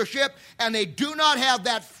of leadership and they do not have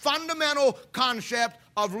that fundamental concept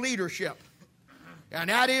of leadership. And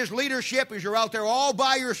that is leadership is you're out there all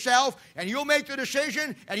by yourself and you'll make the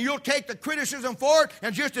decision and you'll take the criticism for it.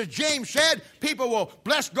 And just as James said, people will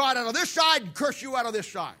bless God out of this side and curse you out of this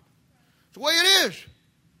side. It's the way it is.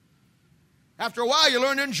 After a while, you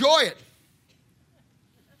learn to enjoy it.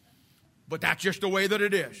 But that's just the way that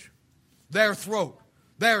it is. Their throat,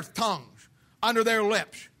 their tongues, under their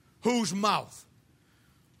lips, whose mouth?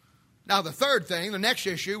 Now the third thing, the next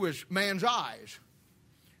issue is man's eyes.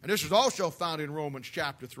 And this is also found in Romans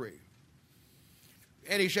chapter 3.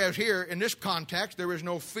 And he says here, in this context, there is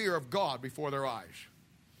no fear of God before their eyes.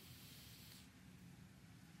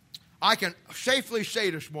 I can safely say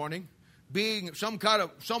this morning, being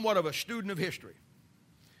somewhat of a student of history,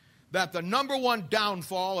 that the number one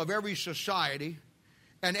downfall of every society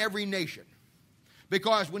and every nation,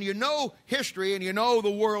 because when you know history and you know the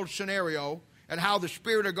world scenario, and how the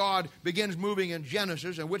Spirit of God begins moving in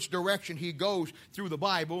Genesis and which direction He goes through the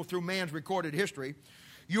Bible, through man's recorded history,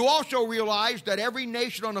 you also realize that every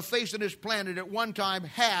nation on the face of this planet at one time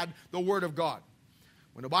had the Word of God.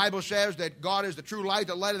 When the Bible says that God is the true light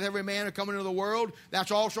that lighteth every man who cometh into the world,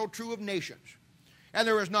 that's also true of nations. And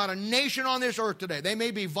there is not a nation on this earth today. They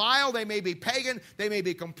may be vile, they may be pagan, they may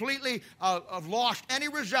be completely have lost any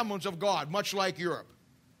resemblance of God, much like Europe.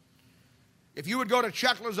 If you would go to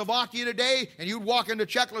Czechoslovakia today and you'd walk into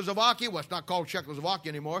Czechoslovakia, well, it's not called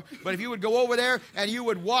Czechoslovakia anymore, but if you would go over there and you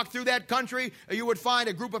would walk through that country, you would find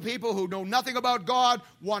a group of people who know nothing about God,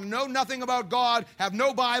 want to know nothing about God, have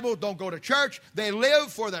no Bible, don't go to church. They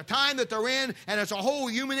live for the time that they're in, and it's a whole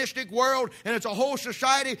humanistic world, and it's a whole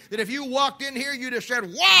society that if you walked in here, you'd have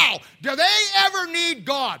said, wow, do they ever need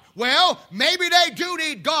God? Well, maybe they do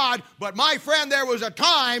need God, but my friend, there was a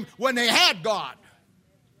time when they had God.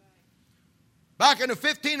 Back in the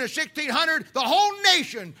 15 or 1600, the whole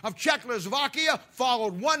nation of Czechoslovakia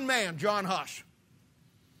followed one man, John Huss.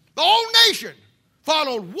 The whole nation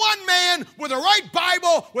followed one man with the right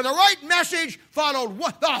Bible, with the right message, followed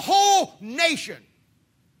the whole nation.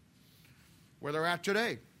 Where they're at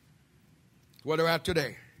today. Where they're at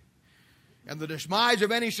today. And the demise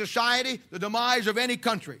of any society, the demise of any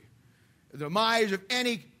country, the demise of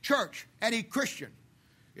any church, any Christian,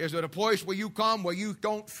 is at a place where you come where you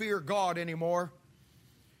don't fear God anymore.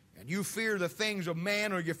 And you fear the things of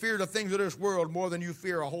man, or you fear the things of this world more than you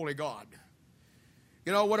fear a holy God.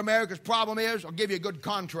 You know what America's problem is? I'll give you a good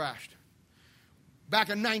contrast. Back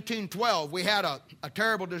in 1912, we had a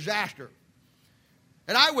terrible disaster.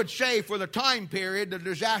 And I would say for the time period, the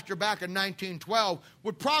disaster back in 1912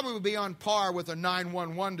 would probably be on par with the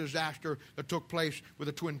 9/11 disaster that took place with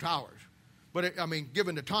the Twin Towers. But,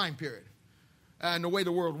 given the time period and the way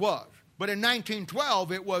the world was. But in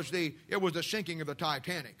 1912, it was the sinking of the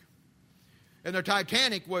Titanic. And the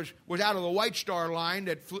Titanic was out of the White Star Line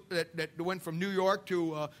that went from New York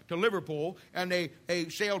to Liverpool, and they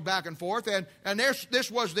sailed back and forth. And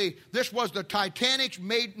this was the Titanic's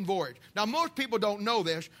maiden voyage. Now most people don't know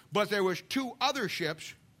this, but there was two other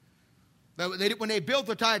ships. When they built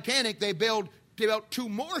the Titanic, they built two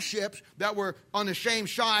more ships that were on the same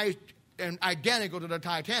size and identical to the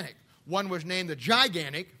Titanic. One was named the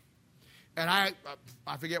Gigantic, and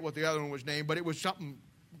I forget what the other one was named, but it was something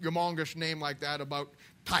humongous name like that about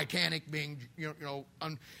Titanic being,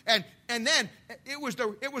 and then it was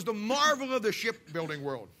the marvel of the shipbuilding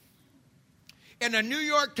world. In the New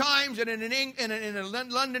York Times and in the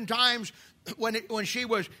London Times, when she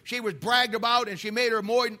was bragged about and she made her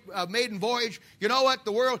maiden voyage, you know what?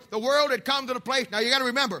 The world had come to the place. Now you got to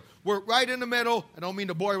remember, we're right in the middle. I don't mean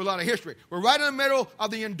to bore you with a lot of history. We're right in the middle of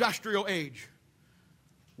the industrial age.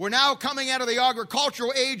 We're now coming out of the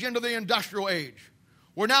agricultural age into the industrial age.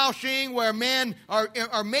 We're now seeing where men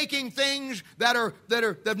are making things that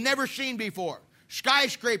they've never seen before.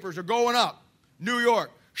 Skyscrapers are going up. New York.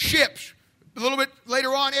 Ships. A little bit later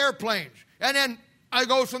on, airplanes. And then I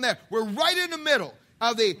go from there. We're right in the middle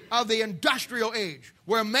of the industrial age,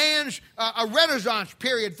 where man's a renaissance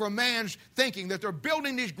period for man's thinking, that they're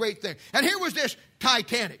building these great things. And here was this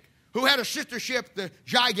Titanic, who had a sister ship, the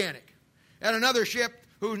Gigantic, and another ship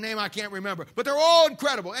whose name I can't remember. But they're all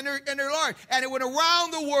incredible, and they're large. And it went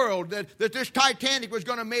around the world that this Titanic was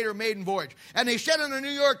going to make her maiden voyage. And they said in the New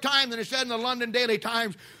York Times, and they said in the London Daily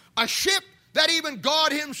Times, a ship that even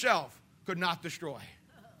God himself could not destroy.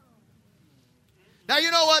 Now,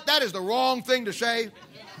 you know what? That is the wrong thing to say.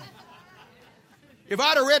 If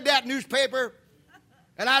I'd have read that newspaper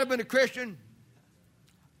and I'd have been a Christian,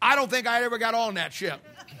 I don't think I ever got on that ship.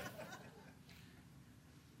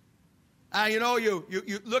 You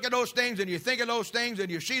look at those things and you think of those things and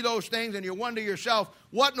you see those things and you wonder yourself,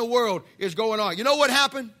 what in the world is going on? You know what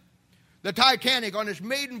happened? The Titanic on its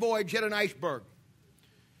maiden voyage hit an iceberg.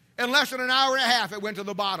 In less than an hour and a half, it went to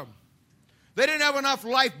the bottom. They didn't have enough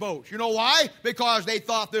lifeboats. You know why? Because they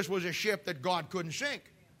thought this was a ship that God couldn't sink.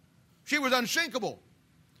 She was unsinkable.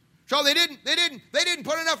 So they didn't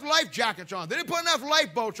put enough life jackets on. They didn't put enough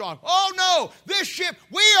lifeboats on. Oh no, this ship,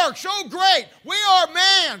 we are so great. We are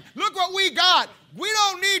man. Look what we got. We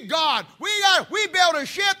don't need God. We built a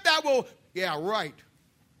ship that will, yeah, right.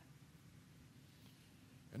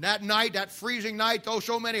 And that night, that freezing night,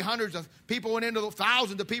 so many hundreds of people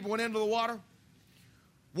thousands of people went into the water.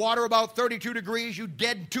 Water about 32 degrees, you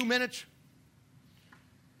dead in 2 minutes.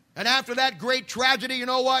 And after that great tragedy, you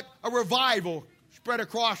know what? A revival spread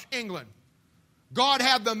across England. God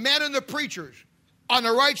had the men and the preachers on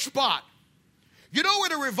the right spot. You know where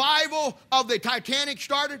the revival of the Titanic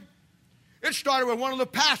started? It started with one of the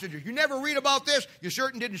passengers. You never read about this. You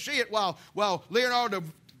certainly didn't see it while Leonardo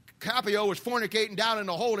DiCaprio was fornicating down in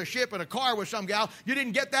the hold of the ship in a car with some gal. You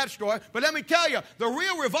didn't get that story. But let me tell you, the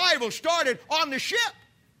real revival started on the ship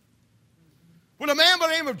with a man by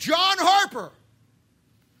the name of John Harper,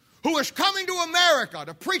 who was coming to America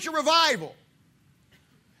to preach a revival.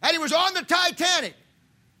 And he was on the Titanic.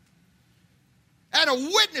 And a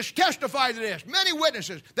witness testified to this. Many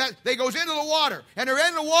witnesses. That they goes into the water. And they're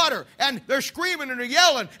in the water. And they're screaming and they're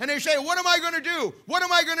yelling. And they say, what am I going to do? What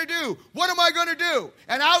am I going to do? What am I going to do?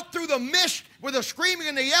 And out through the mist with the screaming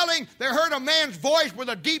and the yelling, they heard a man's voice with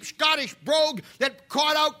a deep Scottish brogue that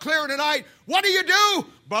caught out clear in the night. What do?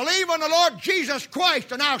 Believe on the Lord Jesus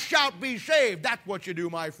Christ and thou shalt be saved. That's what you do,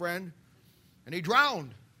 my friend. And he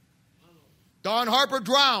drowned. Don Harper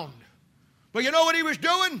drowned. But you know what he was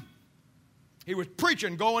doing? He was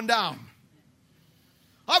preaching going down.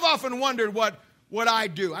 I've often wondered what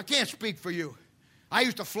I'd do. I can't speak for you. I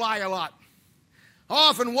used to fly a lot. I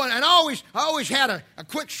often wondered, and I always had a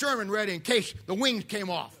quick sermon ready in case the wings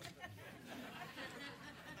came off.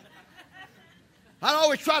 I'd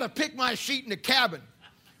always try to pick my seat in the cabin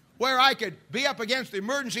where I could be up against the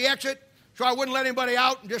emergency exit so I wouldn't let anybody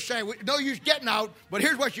out and just say, no use getting out, but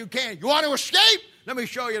here's what you can. You want to escape? Let me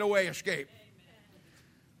show you the way to escape.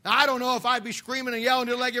 Now, I don't know if I'd be screaming and yelling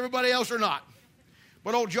just like everybody else or not.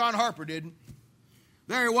 But old John Harper didn't.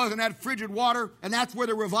 There he was in that frigid water, and that's where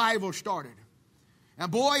the revival started. And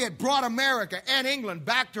boy, it brought America and England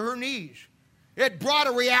back to her knees. It brought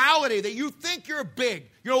a reality that you think you're big.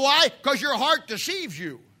 You know why? Because your heart deceives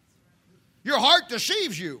you. Your heart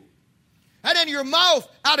deceives you. And then your mouth,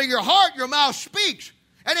 out of your heart, your mouth speaks.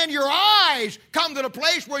 And then your eyes come to the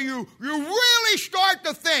place where you really start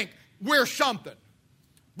to think, we're something.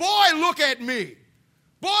 Boy, look at me.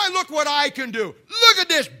 Boy, look what I can do. Look at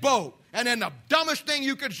this boat. And then the dumbest thing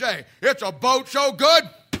you could say, it's a boat so good,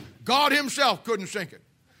 God himself couldn't sink it.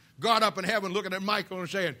 God up in heaven looking at Michael and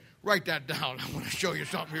saying, write that down. I want to show you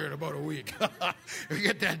something here in about a week.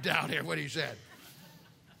 Get that down here, what he said.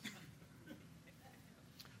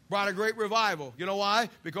 Brought a great revival. You know why?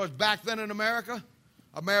 Because back then in America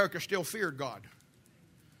still feared God.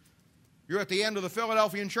 You're at the end of the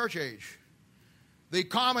Philadelphian church age. The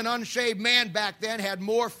common unsaved man back then had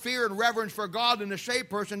more fear and reverence for God than the saved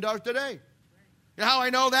person does today. You know how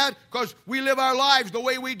I know that? Because we live our lives the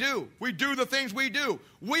way we do. We do the things we do.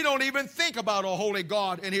 We don't even think about a holy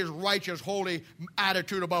God and his righteous, holy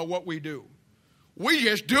attitude about what we do. We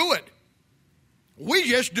just do it. We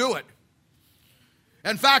just do it.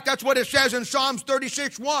 In fact, that's what it says in Psalms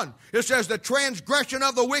 36:1. It says, the transgression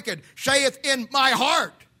of the wicked saith in my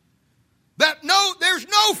heart. There's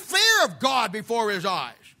no fear of God before his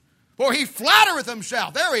eyes. For he flattereth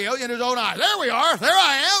himself. There he is in his own eyes. There we are. There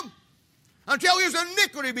I am. Until his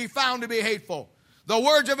iniquity be found to be hateful. The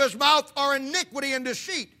words of his mouth are iniquity and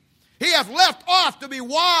deceit. He hath left off to be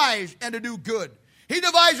wise and to do good. He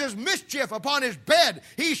devises mischief upon his bed.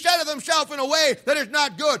 He setteth himself in a way that is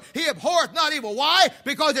not good. He abhorreth not evil. Why?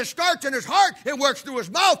 Because it starts in his heart, it works through his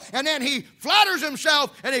mouth, and then he flatters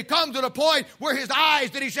himself, and he comes to the point where his eyes,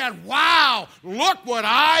 that he said, wow, look what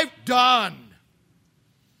I've done.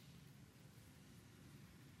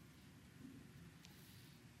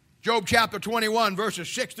 Job chapter 21, verses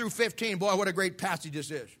 6 through 15. Boy, what a great passage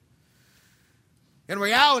this is. In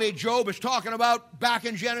reality, Job is talking about back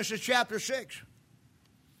in Genesis chapter 6.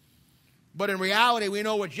 But in reality, we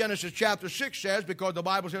know what Genesis chapter 6 says, because the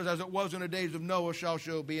Bible says, as it was in the days of Noah, shall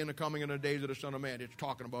be in the coming in the days of the Son of Man. It's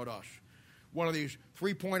talking about us. One of these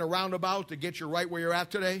three-pointer roundabouts to get you right where you're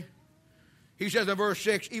at today. He says in verse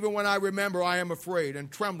 6, even when I remember, I am afraid,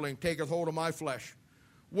 and trembling taketh hold of my flesh.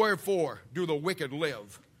 Wherefore do the wicked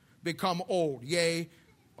live, become old, yea,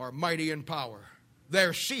 are mighty in power.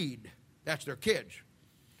 Their seed, that's their kids,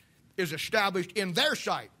 is established in their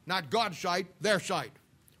sight, not God's sight, their sight,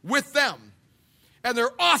 with them, and their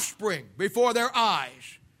offspring before their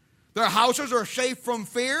eyes. Their houses are safe from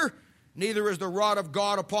fear, neither is the rod of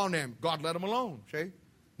God upon them. God let them alone, see?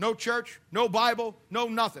 No church, no Bible, no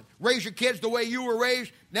nothing. Raise your kids the way you were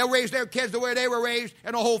raised, they'll raise their kids the way they were raised,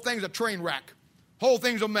 and the whole thing's a train wreck. Whole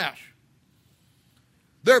thing's a mess.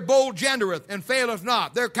 Their bull gendereth and faileth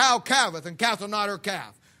not. Their cow calveth and casteth not her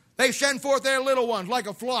calf. They send forth their little ones like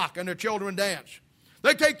a flock, and their children dance.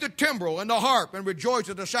 They take the timbrel and the harp and rejoice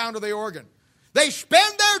at the sound of the organ. They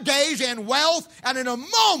spend their days in wealth, and in a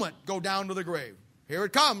moment go down to the grave. Here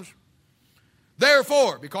it comes.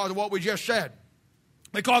 Therefore, because of what we just said,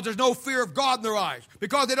 because there's no fear of God in their eyes,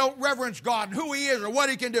 because they don't reverence God and who he is or what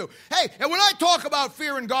he can do. Hey, and when I talk about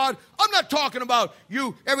fearing God, I'm not talking about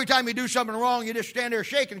you, every time you do something wrong, you just stand there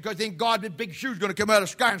shaking because you think God with big shoes is going to come out of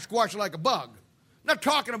the sky and squash you like a bug. I'm not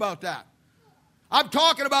talking about that. I'm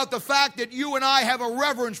talking about the fact that you and I have a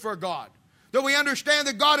reverence for God. That we understand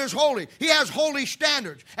that God is holy. He has holy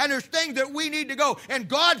standards. And there's things that we need to go. And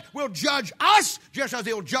God will judge us just as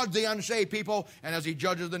he'll judge the unsaved people and as he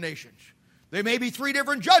judges the nations. There may be three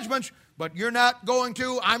different judgments, but you're not going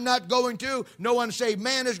to, I'm not going to, no unsaved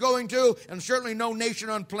man is going to, and certainly no nation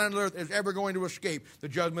on planet earth is ever going to escape the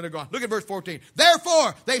judgment of God. Look at verse 14.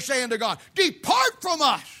 Therefore, they say unto God, depart from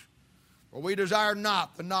us, for we desire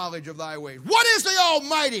not the knowledge of thy ways. What is the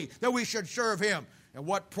Almighty that we should serve him? And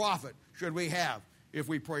what profit should we have if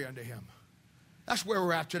we pray unto him? That's where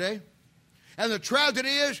we're at today. And the tragedy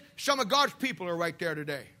is, some of God's people are right there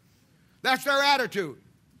today. That's their attitude.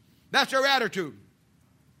 That's their attitude.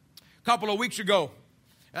 A couple of weeks ago,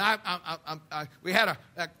 and we had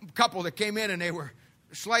a couple that came in and they were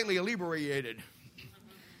slightly inebriated.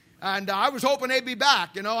 And I was hoping they'd be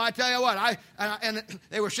back. You know, I tell you what, and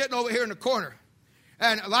they were sitting over here in the corner.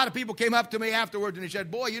 And a lot of people came up to me afterwards and they said,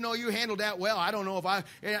 boy, you know, you handled that well. I don't know if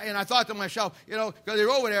and I thought to myself, you know, because they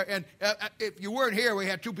were over there. And if you weren't here, we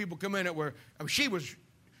had two people come in that were, I mean, she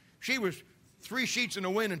was 3 sheets in the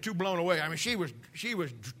wind and 2 blown away. I mean, she was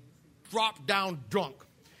dropped down drunk.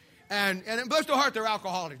 And bless their heart, they're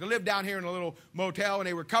alcoholics. They lived down here in a little motel, and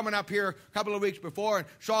they were coming up here a couple of weeks before and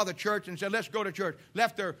saw the church and said, let's go to church.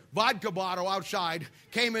 Left their vodka bottle outside,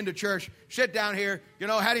 came into church, sit down here, you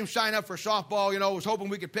know, had him sign up for softball, you know, was hoping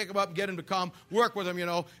we could pick him up and get him to come work with him, you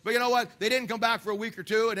know. But you know what? They didn't come back for a week or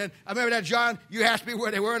two. And then I remember that, John, you asked me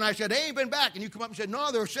where they were, and I said, they ain't been back. And you come up and said,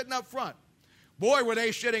 no, they were sitting up front. Boy, were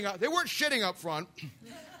they sitting up. They weren't sitting up front.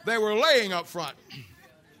 They were laying up front.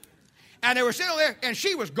 And they were sitting there, and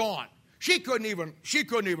she was gone. She couldn't even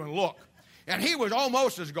look. And he was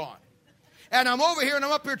almost as gone. And I'm over here, and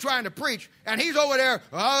I'm up here trying to preach, and he's over there,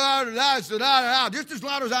 just as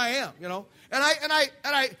loud as I am, you know. And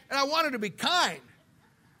I wanted to be kind,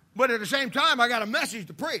 but at the same time, I got a message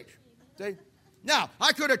to preach. See? Now,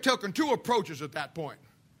 I could have taken 2 approaches at that point.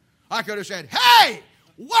 I could have said, hey,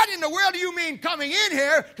 what in the world do you mean coming in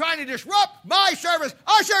here trying to disrupt my service?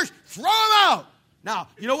 Ushers, throw them out. Now,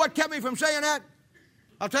 you know what kept me from saying that?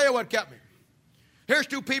 I'll tell you what kept me. Here's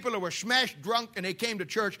 2 people that were smashed drunk and they came to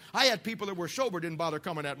church. I had people that were sober, didn't bother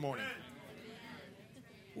coming that morning.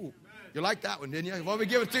 Ooh. You liked that one, didn't you? You want me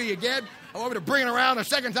to give it to you again? I want me to bring it around a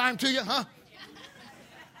second time to you, huh?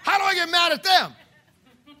 How do I get mad at them?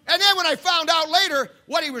 And then when I found out later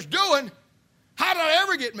what he was doing, how did I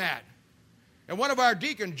ever get mad? And one of our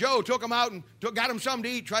deacons, Joe, took him out and got him something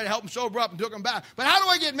to eat, tried to help him sober up and took him back. But how do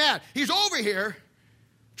I get mad? He's over here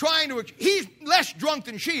he's less drunk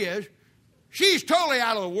than she is. She's totally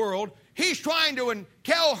out of the world. He's trying to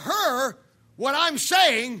tell her what I'm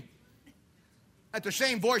saying at the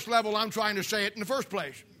same voice level I'm trying to say it in the first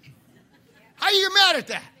place. How do you get mad at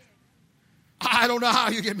that? I don't know how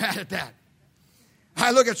you get mad at that. I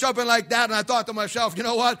look at something like that and I thought to myself, you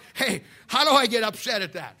know what? Hey, how do I get upset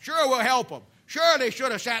at that? Sure, we'll help them. Sure, they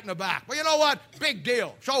should have sat in the back. But you know what? Big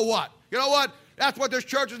deal. So what? You know what? That's what this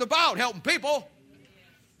church is about, helping people.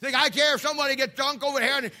 Think I care if somebody gets drunk over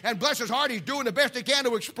here and bless his heart, he's doing the best he can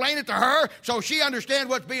to explain it to her so she understands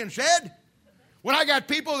what's being said? When I got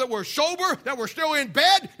people that were sober, that were still in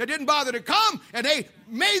bed, that didn't bother to come, and they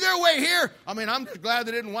made their way here. I mean, I'm just glad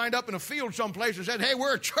they didn't wind up in a field someplace and said, hey,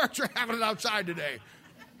 we're at church, we're having it outside today.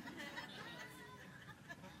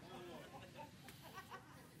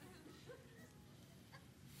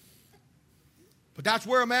 But that's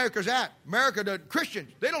where America's at. America, the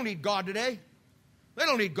Christians, they don't need God today. They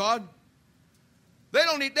don't need God. They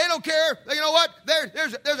don't care. You know what?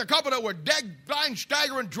 There's a couple that were dead, blind,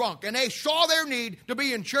 staggering drunk, and they saw their need to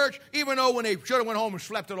be in church, even though when they should have went home and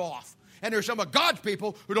slept it off. And there's some of God's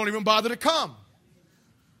people who don't even bother to come.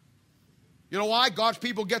 You know why? God's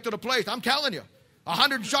people get to the place. I'm telling you,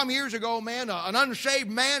 100 and some years ago, man, an unsaved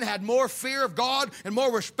man had more fear of God and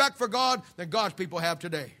more respect for God than God's people have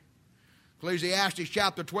today. Ecclesiastes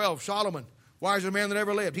chapter 12, Solomon, wisest man that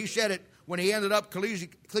ever lived. He said it when he ended up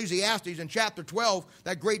Ecclesiastes in chapter 12,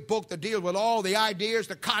 that great book that deals with all the ideas,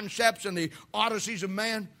 the concepts, and the odysseys of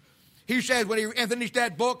man. He says when he finished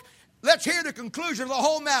that book, let's hear the conclusion of the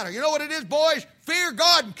whole matter. You know what it is, boys? Fear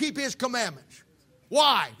God and keep his commandments.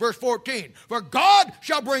 Why? Verse 14. For God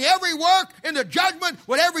shall bring every work into judgment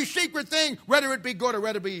with every secret thing, whether it be good or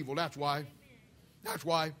whether it be evil. That's why. That's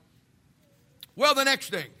why. Well, the next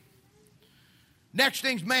thing. Next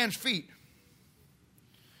thing's man's feet.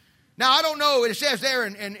 Now, I don't know, it says there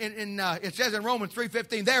it says in Romans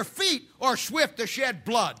 3:15, their feet are swift to shed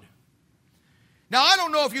blood. Now, I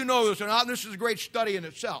don't know if you know this or not, this is a great study in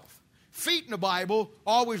itself. Feet in the Bible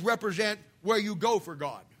always represent where you go for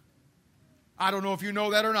God. I don't know if you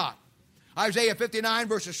know that or not. Isaiah 59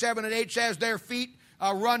 verses 7 and 8 says, their feet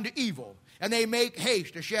run to evil, and they make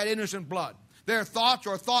haste to shed innocent blood. Their thoughts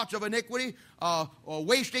are thoughts of iniquity, or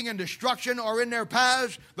wasting and destruction are in their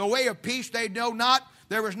paths. The way of peace they know not.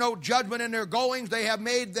 There is no judgment in their goings. They have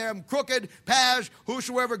made them crooked paths.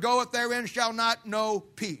 Whosoever goeth therein shall not know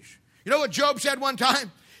peace. You know what Job said one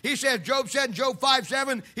time? Job said in Job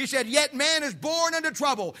 5:7, he said, yet man is born into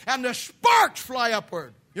trouble, and the sparks fly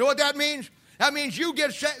upward. You know what that means? That means you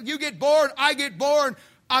get born, I get born.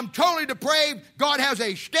 I'm totally depraved. God has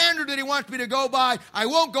a standard that he wants me to go by. I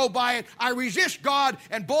won't go by it. I resist God.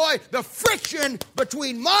 And boy, the friction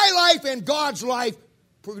between my life and God's life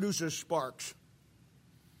produces sparks.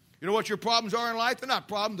 You know what your problems are in life? They're not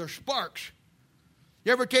problems, they're sparks.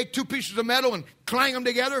 You ever take two pieces of metal and clang them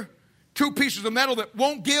together? Two pieces of metal that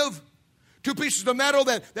won't give. Two pieces of metal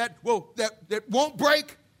that won't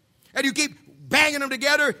break. And you keep banging them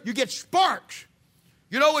together, you get sparks.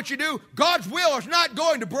 You know what you do? God's will is not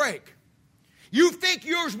going to break. You think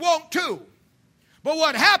yours won't too. But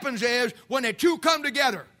what happens is, when the two come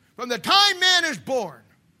together, from the time man is born,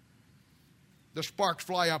 the sparks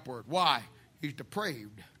fly upward. Why? He's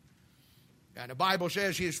depraved. And the Bible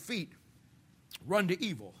says his feet run to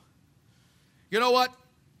evil. You know what?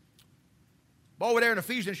 Over there in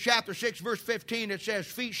Ephesians chapter 6, verse 15, it says,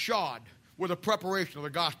 feet shod with the preparation of the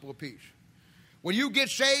gospel of peace. When you get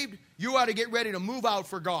saved, you ought to get ready to move out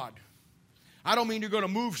for God. I don't mean you're going to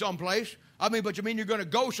move someplace. But you mean you're going to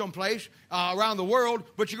go someplace around the world,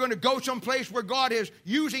 but you're going to go someplace where God is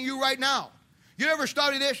using you right now. You ever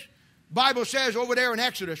study this? Bible says over there in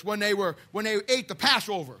Exodus, when they ate the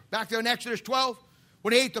Passover, back there in Exodus 12,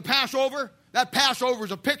 when they ate the Passover, that Passover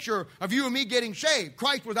is a picture of you and me getting saved.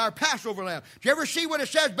 Christ was our Passover lamb. Did you ever see what it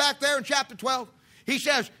says back there in chapter 12? He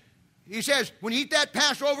says, when you eat that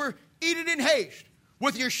Passover, eat it in haste,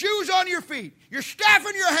 with your shoes on your feet, your staff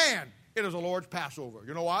in your hand. It is the Lord's Passover.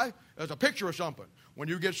 You know why? It's a picture of something. When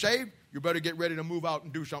you get saved, you better get ready to move out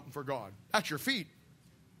and do something for God. That's your feet.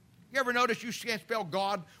 You ever notice you can't spell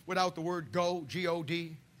God without the word go,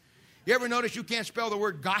 G-O-D? You ever notice you can't spell the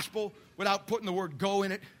word gospel without putting the word go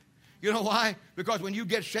in it? You know why? Because when you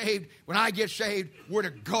get saved, when I get saved, we're to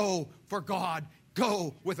go for God.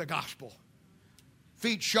 Go with the gospel.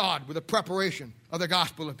 Feet shod with the preparation of the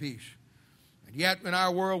gospel of peace. And yet in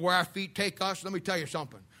our world where our feet take us, let me tell you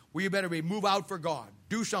something. We better move out for God.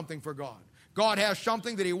 Do something for God. God has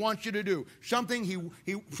something that He wants you to do.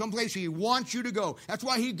 Someplace He wants you to go. That's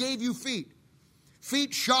why He gave you feet.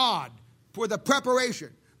 Feet shod for the preparation.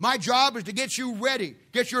 My job is to get you ready.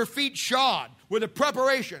 Get your feet shod with the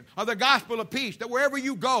preparation of the gospel of peace. That wherever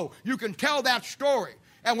you go, you can tell that story.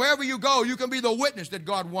 And wherever you go, you can be the witness that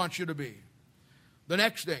God wants you to be. The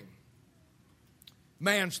next thing.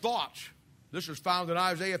 Man's thoughts. This is found in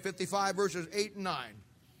Isaiah 55 verses 8 and 9.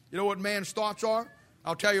 You know what man's thoughts are?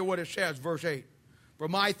 I'll tell you what it says, verse 8. For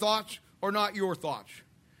my thoughts are not your thoughts,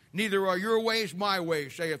 neither are your ways my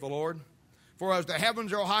ways, saith the Lord. For as the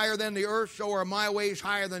heavens are higher than the earth, so are my ways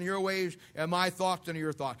higher than your ways, and my thoughts than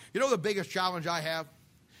your thoughts. You know the biggest challenge I have?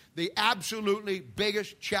 The absolutely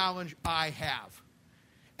biggest challenge I have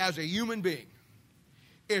as a human being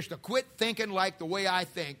is to quit thinking like the way I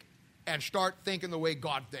think and start thinking the way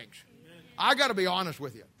God thinks. I got to be honest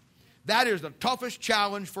with you. That is the toughest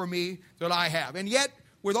challenge for me that I have. And yet,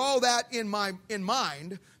 with all that in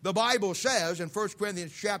mind, the Bible says in 1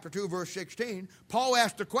 Corinthians chapter 2, verse 16, Paul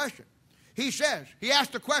asked a question. He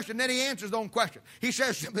asked a question, then he answers his own question. He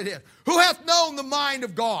says simply this, who hath known the mind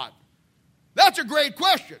of God? That's a great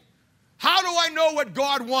question. How do I know what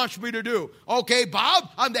God wants me to do? Okay, Bob,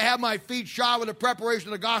 I'm to have my feet shod with the preparation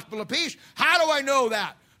of the gospel of peace. How do I know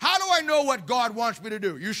that? How do I know what God wants me to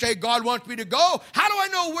do? You say God wants me to go. How do I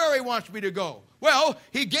know where He wants me to go? Well,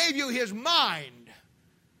 He gave you His mind.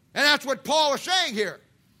 And that's what Paul is saying here.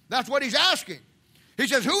 That's what he's asking. He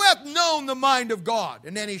says, who hath known the mind of God?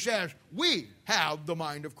 And then he says, we have the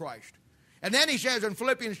mind of Christ. And then he says in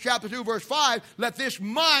Philippians chapter 2, verse 5, let this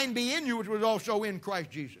mind be in you, which was also in Christ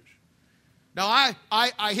Jesus. Now,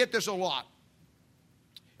 I hit this a lot.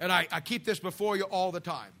 And I keep this before you all the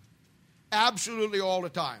time. Absolutely all the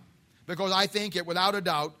time. Because I think it, without a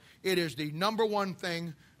doubt, it is the number one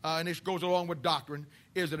thing, and this goes along with doctrine,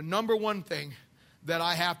 is the number one thing that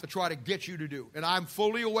I have to try to get you to do. And I'm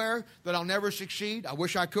fully aware that I'll never succeed. I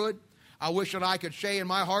wish I could. I wish that I could say in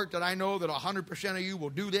my heart that I know that 100% of you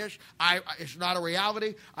will do this. It's not a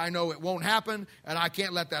reality. I know it won't happen, and I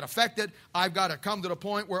can't let that affect it. I've got to come to the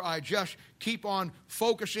point where I just keep on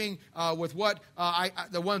focusing with what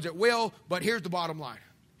the ones that will. But here's the bottom line.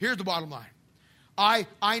 Here's the bottom line.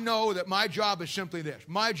 I know that my job is simply this.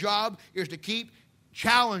 My job is to keep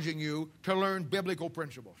challenging you to learn biblical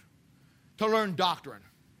principles, to learn doctrine,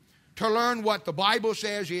 to learn what the Bible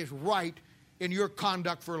says is right in your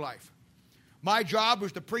conduct for life. My job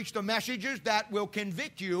is to preach the messages that will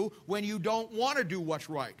convict you when you don't want to do what's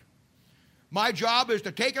right. My job is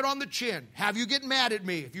to take it on the chin, have you get mad at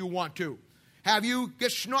me if you want to, have you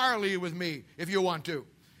get snarly with me if you want to,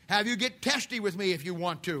 have you get testy with me if you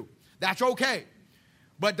want to. That's okay.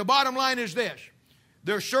 But the bottom line is this.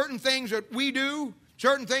 There are certain things that we do,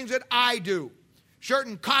 certain things that I do,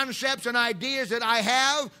 certain concepts and ideas that I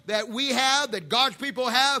have, that we have, that God's people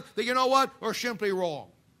have, that you know what, are simply wrong.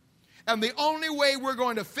 And the only way we're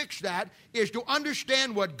going to fix that is to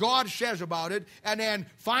understand what God says about it, and then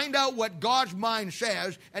find out what God's mind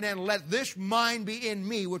says, and then let this mind be in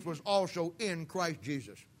me, which was also in Christ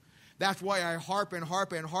Jesus. That's why I harp and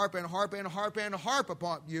harp and harp and harp and harp and harp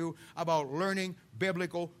upon you about learning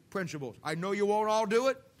biblical principles. I know you won't all do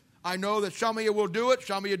it. I know that some of you will do it.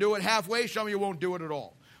 Some of you do it halfway. Some of you won't do it at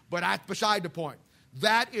all. But that's beside the point.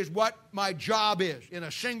 That is what my job is in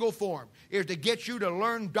a single form, is to get you to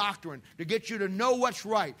learn doctrine, to get you to know what's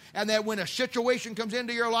right. And that when a situation comes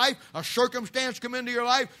into your life, a circumstance comes into your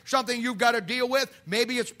life, something you've got to deal with,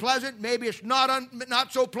 maybe it's pleasant, maybe it's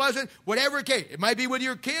not so pleasant, whatever the case. It might be with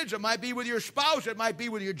your kids, it might be with your spouse, it might be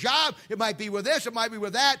with your job, it might be with this, it might be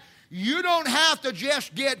with that. You don't have to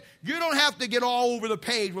get all over the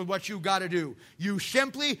page with what you've got to do. You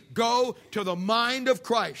simply go to the mind of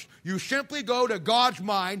Christ. You simply go to God's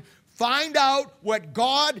mind, find out what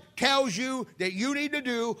God tells you that you need to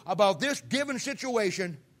do about this given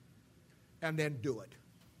situation, and then do it.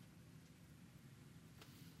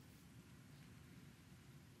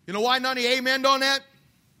 You know why none of you amened on that?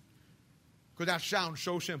 Because that sounds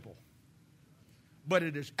so simple. But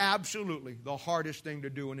it is absolutely the hardest thing to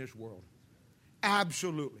do in this world.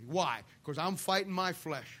 Absolutely. Why? Because I'm fighting my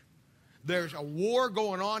flesh. There's a war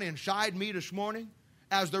going on inside me this morning,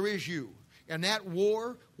 as there is you. And that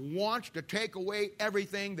war wants to take away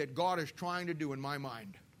everything that God is trying to do in my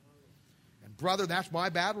mind. And brother, that's my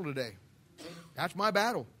battle today. That's my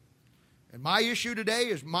battle. And my issue today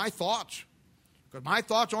is my thoughts. Because my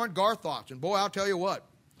thoughts aren't God's thoughts. And boy, I'll tell you what.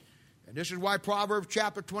 And this is why Proverbs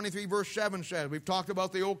chapter 23 verse 7 says, we've talked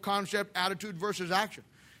about the old concept, attitude versus action.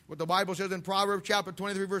 What the Bible says in Proverbs chapter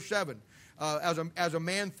 23 verse 7, as a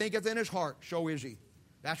man thinketh in his heart, so is he.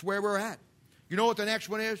 That's where we're at. You know what the next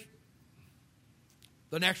one is?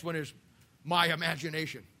 The next one is my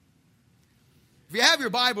imagination. If you have your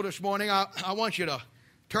Bible this morning, I want you to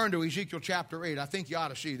turn to Ezekiel chapter 8. I think you ought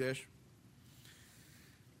to see this.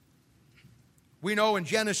 We know in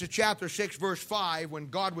Genesis chapter 6, verse 5, when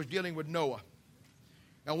God was dealing with Noah.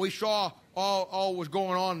 And we saw all was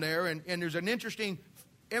going on there. And there's an interesting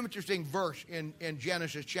verse in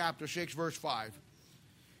Genesis chapter 6, verse 5.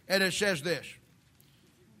 And it says this.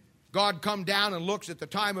 God come down and looks at the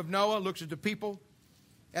time of Noah, looks at the people.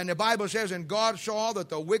 And the Bible says, and God saw that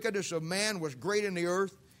the wickedness of man was great in the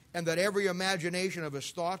earth, and that every imagination of his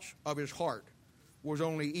thoughts of his heart was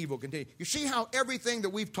only evil continued. You see how everything that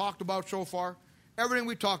we've talked about so far, everything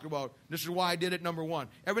we talked about, this is why I did it number one,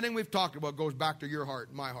 everything we've talked about goes back to your heart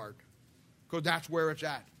and my heart. Because that's where it's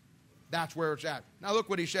at. That's where it's at. Now look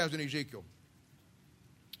what he says in Ezekiel.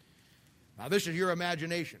 Now this is your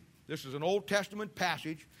imagination. This is an Old Testament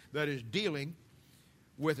passage that is dealing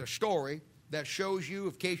with a story that shows you,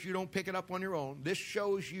 in case you don't pick it up on your own, this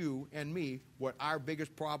shows you and me what our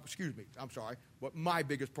biggest problem, what my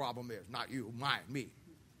biggest problem is. Not you, me.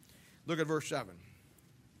 Look at verse 7.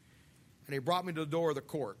 And he brought me to the door of the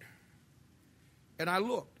court. And I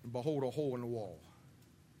looked, and behold, a hole in the wall.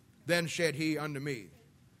 Then said he unto me,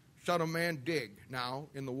 Son of man, dig now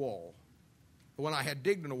in the wall. But when I had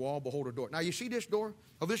digged in the wall, behold, a door. Now you see this door?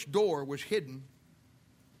 Well, this door was hidden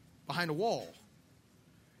behind a wall.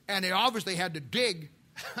 And they obviously had to dig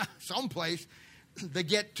someplace to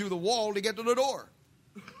get to the wall, to get to the door.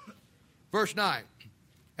 Verse 9.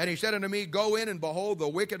 And he said unto me, Go in and behold the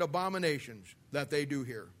wicked abominations that they do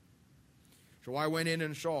here. So I went in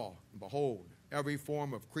and saw, and behold, every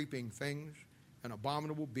form of creeping things, an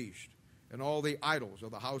abominable beast, and all the idols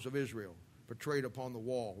of the house of Israel portrayed upon the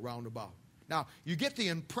wall round about. Now, you get the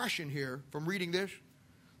impression here from reading this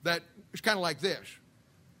that it's kind of like this.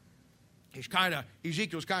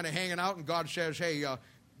 Ezekiel's kind of hanging out, and God says, hey,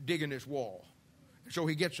 dig in this wall. And so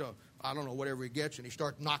he gets whatever he gets, and he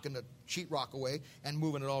starts knocking the sheetrock away and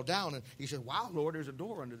moving it all down. And he says, wow, Lord, there's a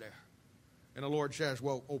door under there. And the Lord says,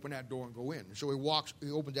 well, open that door and go in. And so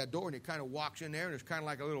he opens that door, and he kind of walks in there, and it's kind of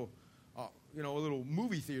like a little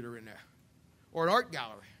movie theater in there, or an art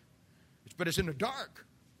gallery. But it's in the dark.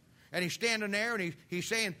 And he's standing there, and he's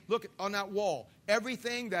saying, look on that wall.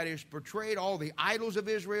 Everything that is portrayed, all the idols of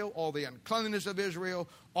Israel, all the uncleanness of Israel,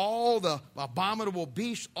 all the abominable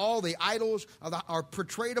beasts, all the idols are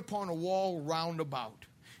portrayed upon a wall round about.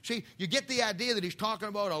 See, you get the idea that he's talking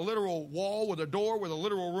about a literal wall with a door with a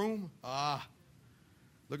literal room?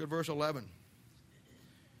 Look at verse 11.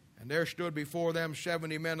 And there stood before them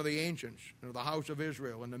 70 men of the ancients and of the house of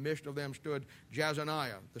Israel. In the midst of them stood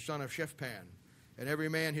Jazaniah, the son of Shaphan. And every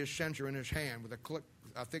man his censer in his hand, with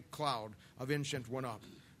a thick cloud of incense went up.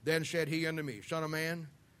 Then said he unto me, Son of man,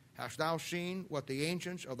 hast thou seen what the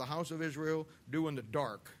ancients of the house of Israel do in the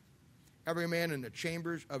dark? Every man in the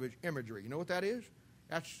chambers of his imagery. You know what that is?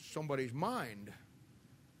 That's somebody's mind.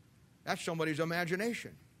 That's somebody's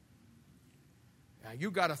imagination. Now,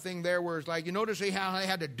 you got a thing there where it's like, you notice how they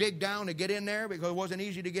had to dig down to get in there because it wasn't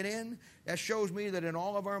easy to get in? That shows me that in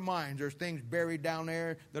all of our minds, there's things buried down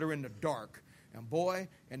there that are in the dark. And boy,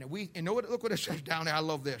 look what it says down there. I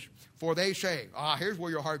love this. For they say, here's where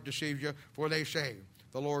your heart deceives you. For they say,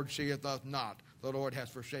 the Lord seeth us not. The Lord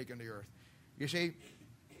hath forsaken the earth. You see,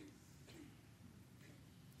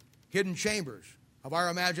 hidden chambers of our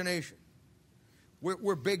imagination.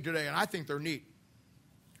 We're big today, and I think they're neat.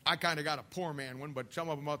 I kind of got a poor man one, but some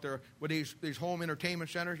of them out there with these home entertainment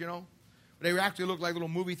centers, you know. They actually look like little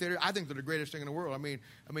movie theaters. I think they're the greatest thing in the world. I mean,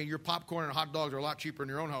 your popcorn and hot dogs are a lot cheaper in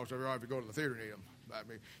your own house than if you go to the theater and eat them. I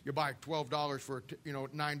mean, you buy $12 for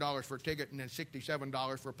 $9 for a ticket and then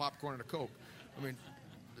 $67 for popcorn and a Coke. I mean,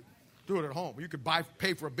 do it at home. You could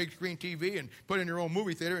pay for a big screen TV and put it in your own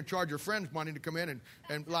movie theater and charge your friends money to come in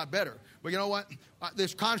and a lot better. But you know what?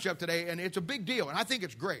 This concept today, and it's a big deal, and I think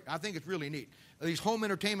it's great. I think it's really neat. These home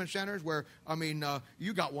entertainment centers where,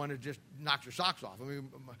 you got one that just knocks your socks off. I mean,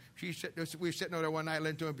 we were sitting over there one night,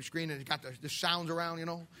 listening to a screen, and it's got the sounds around,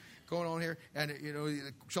 going on here. And,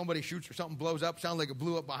 somebody shoots or something blows up, sounds like it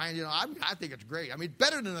blew up behind you. I think it's great. I mean,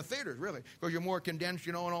 better than the theaters, really, because you're more condensed,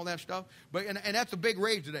 and all that stuff. But and that's a big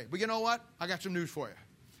rage today. But you know what? I got some news for you.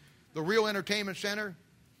 The real entertainment center,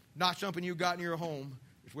 not something you got in your home.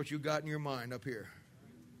 It's what you got in your mind up here.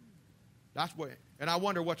 That's what. And I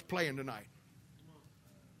wonder what's playing tonight.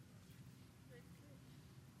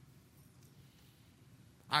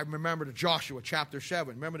 I remember the Joshua chapter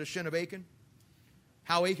 7. Remember the sin of Achan?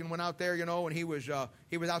 How Achan went out there, and he was out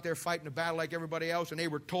there fighting the battle like everybody else, and they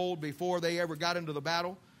were told before they ever got into the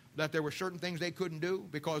battle that there were certain things they couldn't do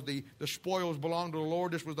because the spoils belonged to the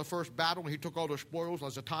Lord. This was the first battle, and he took all the spoils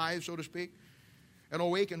as a tithe, so to speak. And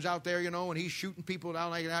old Achan's out there, and he's shooting people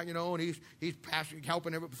down like that, and he's passing,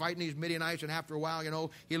 helping, fighting these Midianites. And after a while,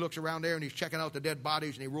 he looks around there and he's checking out the dead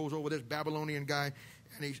bodies, and he rolls over this Babylonian guy,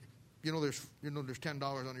 and he's, there's $10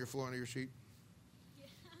 on your floor under your seat. Yeah.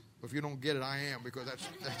 If you don't get it, I am, because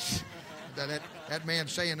that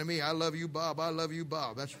man's saying to me, "I love you, Bob. I love you,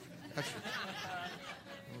 Bob." That's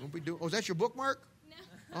don't be doing. Oh, is that your bookmark?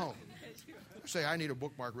 No. Oh, say I need a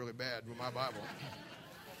bookmark really bad with my Bible.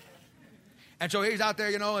 And so he's out there,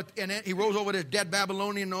 and then he rolls over this dead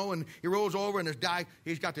Babylonian, and he rolls over, and this guy,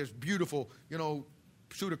 he's got this beautiful,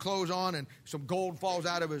 suit of clothes on, and some gold falls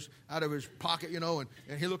out of his pocket,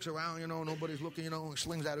 and he looks around, nobody's looking, and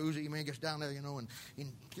slings that Uzi, man, gets down there, and he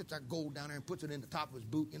gets that gold down there and puts it in the top of his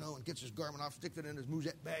boot, and gets his garment off, sticks it in his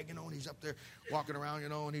musette bag, and he's up there walking around,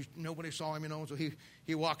 and nobody saw him, so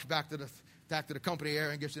he walks back to the company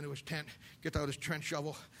area and gets into his tent, gets out his trench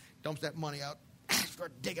shovel, dumps that money out,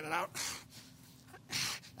 starts digging it out.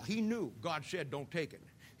 Now, he knew God said don't take it.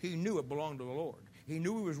 He knew it belonged to the Lord. He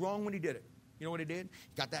knew he was wrong when he did it. You know what he did?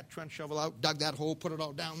 Got that trench shovel out, dug that hole, put it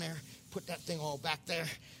all down there, put that thing all back there,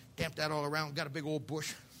 damped that all around, got a big old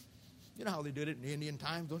bush. You know how they did it in the Indian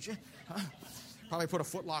times, don't you? Huh? Probably put a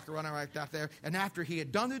footlocker on it right out there. And after he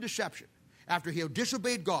had done the deception, after he had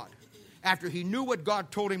disobeyed God, after he knew what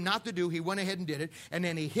God told him not to do, he went ahead and did it. And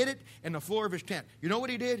then he hid it in the floor of his tent. You know what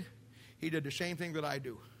he did? He did the same thing that I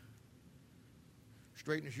do.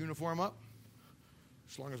 Straightened his uniform up,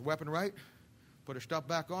 slung his weapon right, put his stuff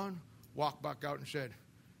back on, walked back out and said,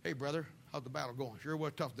 "Hey, brother, how's the battle going? Sure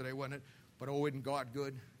was tough today, wasn't it? But oh, isn't God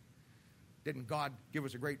good? Didn't God give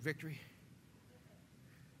us a great victory?"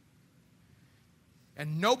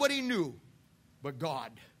 And nobody knew but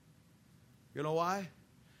God. You know why?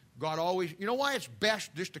 God always, you know why it's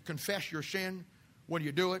best just to confess your sin when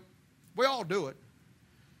you do it? We all do it.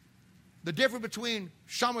 The difference between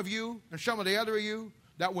some of you and some of the other of you,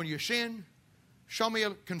 that when you sin, some of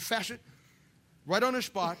you confess it right on the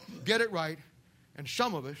spot, get it right, and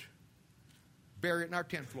some of us bury it in our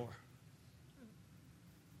tent floor.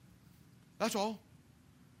 That's all.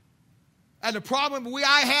 And the problem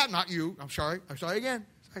I have, not you, I'm sorry again.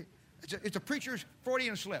 It's a preacher's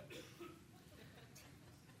Freudian slip.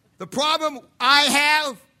 The problem I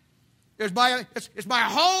have is it's my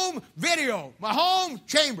home video, my home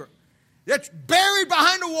chamber. It's buried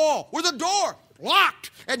behind the wall with a door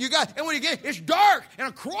locked, and when you get, it's dark, and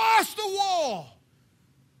across the wall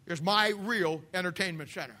is my real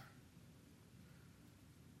entertainment center.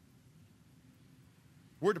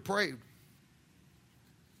 We're depraved.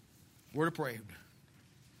 We're depraved.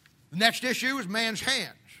 The next issue is man's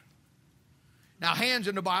hands. Now, hands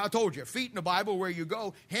in the Bible, I told you, feet in the Bible where you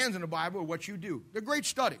go, hands in the Bible are what you do. They're great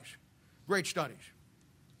studies. Great studies.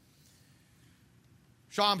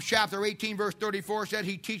 Psalms chapter 18, verse 34 said,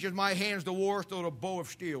 "He teaches my hands to war, though the bow of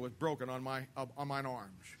steel is broken on mine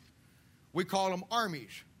arms." We call them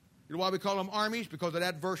armies. You know why we call them armies? Because of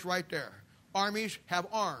that verse right there. Armies have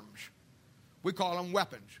arms. We call them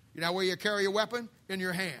weapons. You know where you carry a weapon? In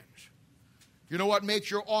your hands. You know what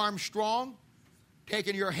makes your arm strong?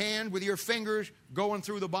 Taking your hand with your fingers, going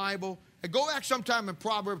through the Bible. And go back sometime in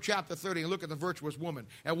Proverbs chapter 30 and look at the virtuous woman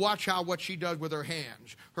and watch what she does with her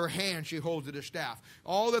hands. Her hand, she holds it as staff.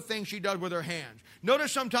 All the things she does with her hands.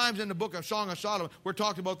 Notice sometimes in the book of Song of Solomon, we're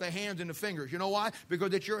talking about the hands and the fingers. You know why?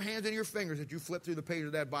 Because it's your hands and your fingers that you flip through the page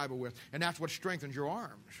of that Bible with. And that's what strengthens your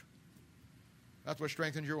arms. That's what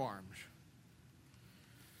strengthens your arms.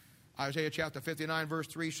 Isaiah chapter 59 verse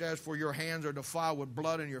 3 says, "For your hands are defiled with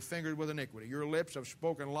blood and your fingers with iniquity. Your lips have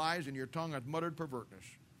spoken lies and your tongue hath muttered pervertness."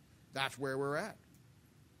 That's where we're at.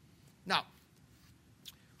 Now,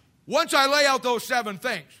 once I lay out those 7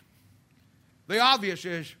 things, the obvious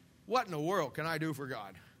is, what in the world can I do for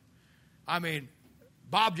God? I mean,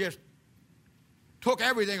 Bob just took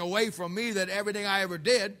everything away from me, that everything I ever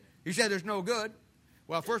did. He said there's no good.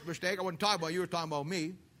 Well, first mistake, I wasn't talking about you, I was talking about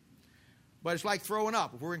me. But it's like throwing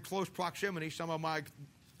up. If we're in close proximity, some of my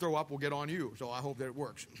throw up will get on you. So I hope that it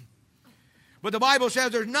works. But the Bible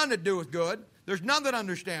says there's none that doeth good. There's none that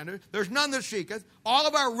understandeth. There's none that seeketh. All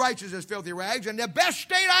of our righteousness is filthy rags, and the best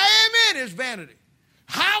state I am in is vanity.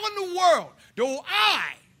 How in the world do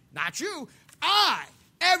I, not you, I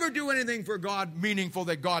ever do anything for God meaningful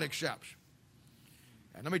that God accepts?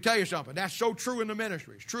 And let me tell you something. That's so true in the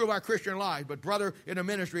ministry. It's true of our Christian lives, but brother, in the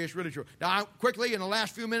ministry, it's really true. Now, quickly, in the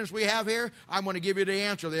last few minutes we have here, I'm going to give you the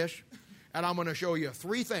answer to this, and I'm going to show you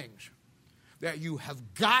 3 things that you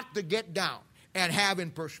have got to get down and have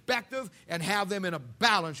in perspective and have them in a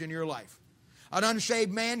balance in your life. An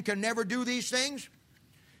unsaved man can never do these things.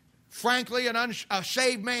 Frankly, a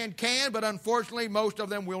saved man can, but unfortunately, most of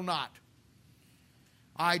them will not.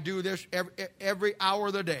 I do this every hour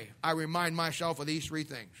of the day. I remind myself of these three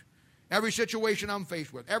things. Every situation I'm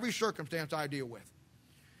faced with, every circumstance I deal with.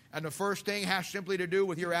 And the first thing has simply to do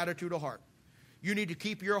with your attitude of heart. You need to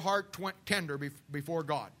keep your heart tender before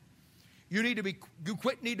God. You need to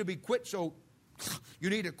quit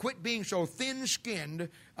being so thin-skinned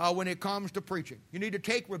when it comes to preaching. You need to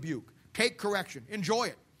take rebuke, take correction, enjoy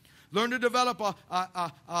it. Learn to develop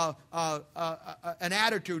an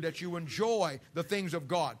attitude that you enjoy the things of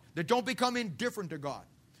God, that don't become indifferent to God.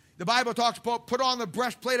 The Bible talks about put on the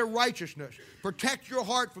breastplate of righteousness. Protect your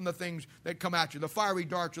heart from the things that come at you, the fiery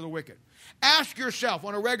darts of the wicked. Ask yourself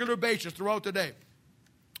on a regular basis throughout the day,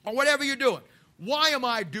 or whatever you're doing, why am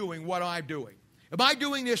I doing what I'm doing? Am I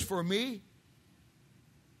doing this for me?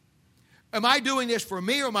 Am I doing this for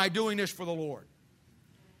me, or am I doing this for the Lord?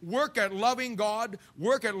 Work at loving God.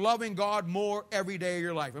 Work at loving God more every day of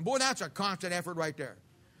your life. And boy, that's a constant effort right there.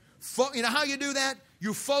 You know how you do that?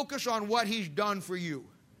 You focus on what He's done for you.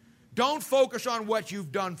 Don't focus on what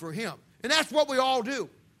you've done for Him. And that's what we all do.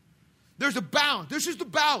 There's a balance. This is the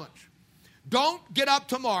balance. Don't get up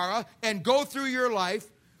tomorrow and go through your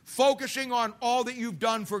life focusing on all that you've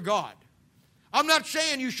done for God. I'm not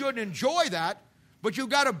saying you shouldn't enjoy that, but you've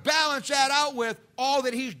got to balance that out with all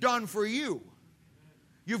that He's done for you.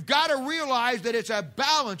 You've got to realize that it's a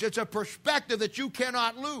balance, it's a perspective that you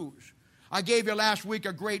cannot lose. I gave you last week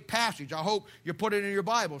a great passage. I hope you put it in your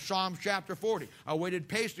Bible. Psalms chapter 40. I waited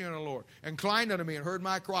patiently on the Lord, inclined unto me and heard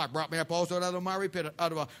my cry, brought me up also out of the miry pit,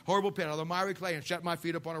 out of a horrible pit, out of the miry clay, and set my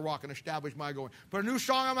feet upon a rock and established my going. Put a new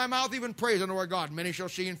song on my mouth, even praise unto our God. Many shall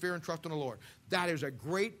see and fear and trust in the Lord. That is a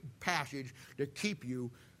great passage to keep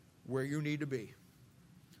you where you need to be,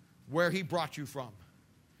 where He brought you from.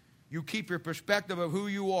 You keep your perspective of who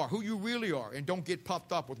you are, who you really are, and don't get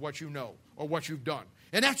puffed up with what you know or what you've done.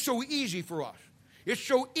 And that's so easy for us. It's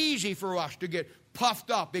so easy for us to get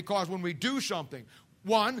puffed up because when we do something,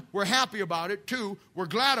 one, we're happy about it. Two, we're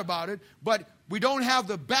glad about it. But we don't have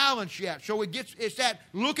the balance yet. So it's that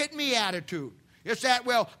look at me attitude. It's that,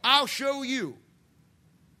 well, I'll show you.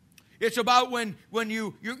 It's about when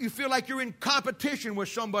you feel like you're in competition with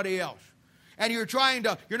somebody else. And you're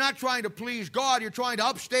not trying to please God, you're trying to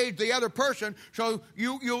upstage the other person so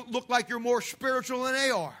you look like you're more spiritual than they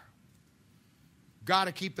are. Got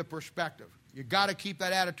to keep the perspective. You got to keep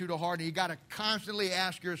that attitude of heart, and you got to constantly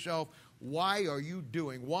ask yourself, why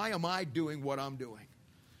am I doing what I'm doing?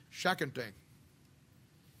 Second thing,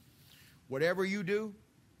 whatever you do,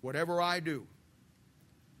 whatever I do,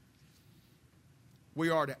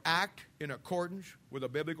 we are to act in accordance with a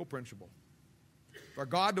biblical principle. For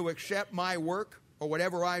God to accept my work or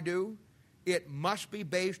whatever I do, it must be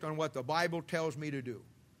based on what the Bible tells me to do.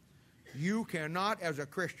 You cannot, as a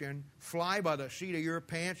Christian, fly by the seat of your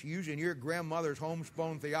pants using your grandmother's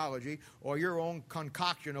homespun theology or your own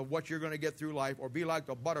concoction of what you're going to get through life or be like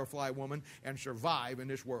the butterfly woman and survive in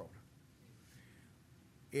this world.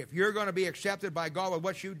 If you're going to be accepted by God with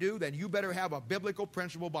what you do, then you better have a biblical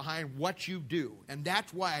principle behind what you do. And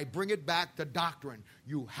that's why I bring it back to doctrine.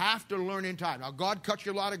 You have to learn in time. Now, God cuts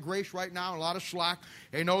you a lot of grace right now, a lot of slack.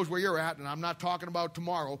 He knows where you're at, and I'm not talking about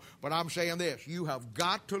tomorrow, but I'm saying this. You have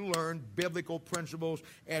got to learn biblical principles,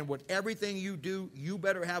 and with everything you do, you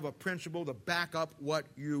better have a principle to back up what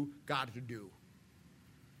you got to do.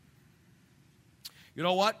 You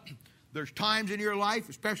know what? There's times in your life,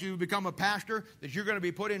 especially if you become a pastor, that you're going to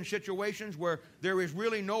be put in situations where there is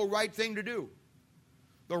really no right thing to do.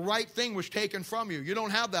 The right thing was taken from you. You don't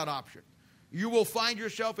have that option. You will find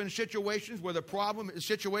yourself in situations where the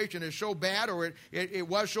situation is so bad, or it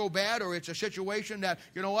was so bad, or it's a situation that,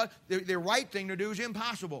 you know what, the right thing to do is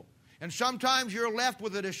impossible. And sometimes you're left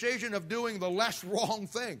with a decision of doing the less wrong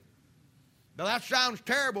thing. Now that sounds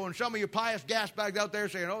terrible, and some of you pious gasbags out there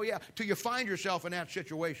saying, oh yeah, till you find yourself in that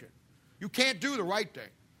situation. You can't do the right thing.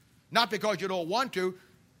 Not because you don't want to.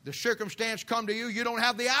 The circumstance come to you, you don't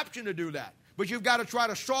have the option to do that. But you've got to try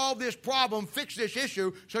to solve this problem, fix this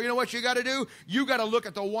issue. So you know what you got to do? You got to look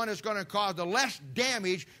at the one that's going to cause the less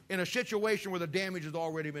damage in a situation where the damage has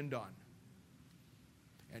already been done.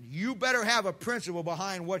 And you better have a principle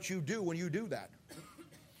behind what you do when you do that.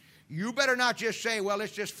 You better not just say, well,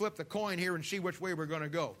 let's just flip the coin here and see which way we're going to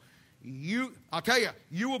go. I'll tell you,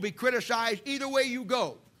 you will be criticized either way you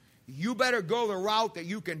go. You better go the route that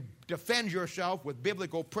you can defend yourself with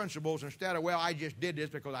biblical principles instead of, well, I just did this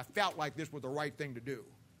because I felt like this was the right thing to do.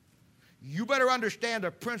 You better understand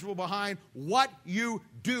the principle behind what you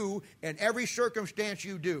do in every circumstance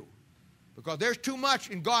you do. Because there's too much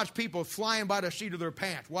in God's people flying by the seat of their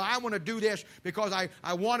pants. Well, I want to do this because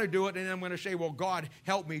I want to do it, and then I'm going to say, well, God,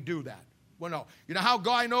 help me do that. Well, no. You know how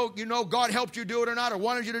God God helped you do it or not, or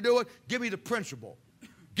wanted you to do it? Give me the principle.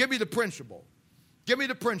 Give me the principle. Give me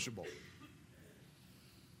the principle.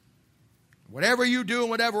 Whatever you do and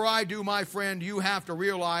whatever I do, my friend, you have to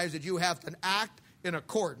realize that you have to act in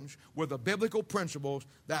accordance with the biblical principles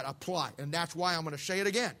that apply. And that's why I'm going to say it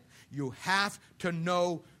again. You have to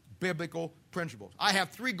know biblical principles. I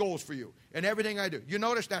have 3 goals for you in everything I do. You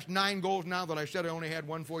notice that's 9 goals now that I said I only had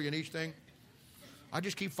 1 for you in each thing? I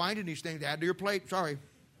just keep finding these things to add to your plate. Sorry.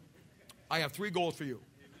 I have 3 goals for you.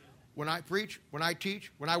 When I preach, when I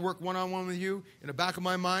teach, when I work one-on-one with you, in the back of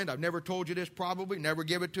my mind, I've never told you this probably, never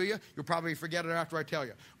give it to you. You'll probably forget it after I tell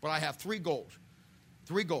you. But I have 3 goals.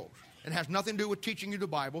 3 goals. It has nothing to do with teaching you the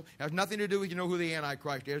Bible. It has nothing to do with, who the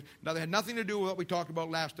Antichrist is. It had nothing to do with what we talked about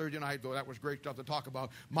last Thursday night, though that was great stuff to talk about.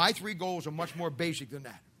 My 3 goals are much more basic than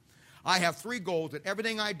that. I have 3 goals that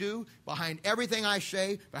everything I do, behind everything I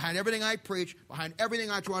say, behind everything I preach, behind everything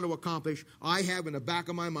I try to accomplish, I have in the back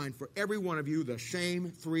of my mind for every one of you the same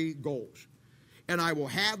 3 goals. And I will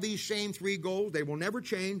have these same 3 goals. They will never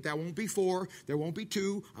change. There won't be 4. There won't be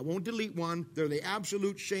 2. I won't delete 1. They're the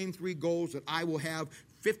absolute same 3 goals that I will have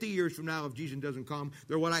 50 years from now if Jesus doesn't come.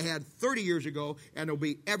 They're what I had 30 years ago, and they'll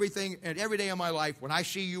be everything and every day of my life. When I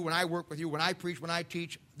see you, when I work with you, when I preach, when I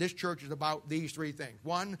teach, this church is about these 3 things.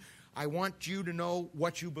 1, I want you to know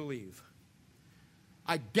what you believe.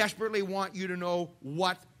 I desperately want you to know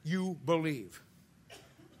what you believe.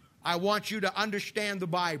 I want you to understand the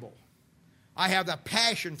Bible. I have the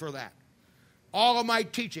passion for that. All of my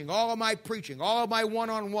teaching, all of my preaching, all of my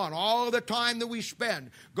one-on-one, all of the time that we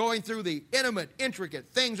spend going through the intimate, intricate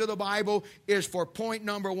things of the Bible is for point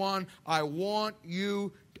number 1. I want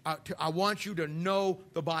you to know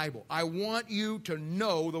the Bible. I want you to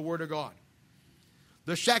know the Word of God.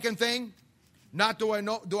 The second thing, not do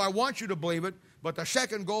I want you to believe it, but the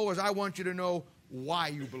second goal is I want you to know why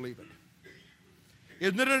you believe it.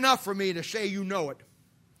 Isn't it enough for me to say you know it?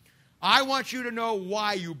 I want you to know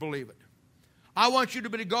why you believe it. I want you to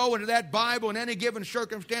be able to go into that Bible in any given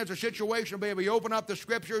circumstance or situation, be able to open up the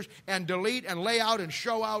Scriptures and delete and lay out and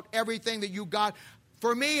show out everything that you got.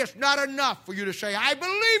 For me, it's not enough for you to say, I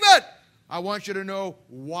believe it. I want you to know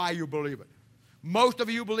why you believe it. Most of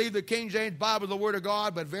you believe the King James Bible is the Word of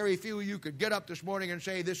God, but very few of you could get up this morning and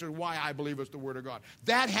say, this is why I believe it's the Word of God.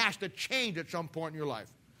 That has to change at some point in your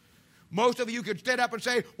life. Most of you could stand up and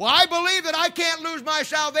say, well, I believe that I can't lose my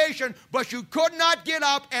salvation, but you could not get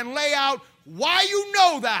up and lay out why you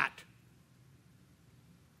know that.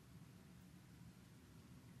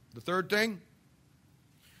 The third thing,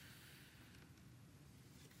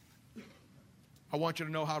 I want you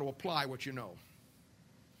to know how to apply what you know.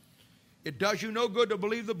 It does you no good to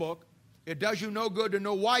believe the book. It does you no good to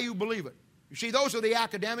know why you believe it. You see, those are the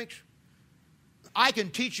academics. I can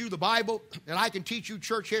teach you the Bible, and I can teach you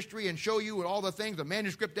church history and show you all the things, the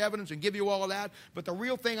manuscript evidence, and give you all of that. But the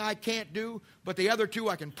real thing I can't do, but the other 2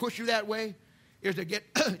 I can push you that way, is to get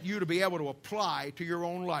you to be able to apply to your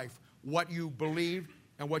own life what you believe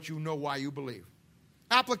and what you know why you believe.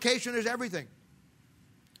 Application is everything.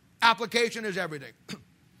 Application is everything.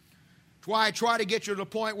 That's why I try to get you to the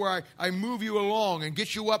point where I move you along and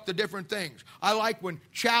get you up to different things. I like when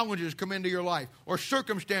challenges come into your life or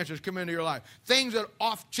circumstances come into your life. Things that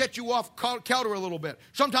set you off kilter a little bit.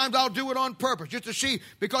 Sometimes I'll do it on purpose just to see,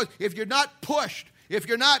 because if you're not pushed, if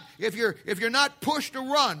you're not pushed to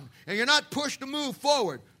run and you're not pushed to move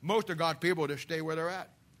forward, most of God's people just stay where they're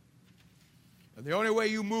at. And the only way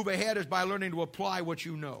you move ahead is by learning to apply what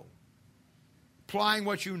you know. Applying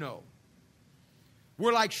what you know.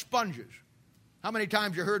 We're like sponges. How many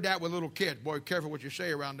times you heard that with little kids? Boy, careful what you say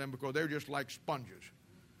around them because they're just like sponges.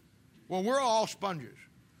 Well, we're all sponges.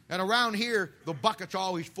 And around here, the bucket's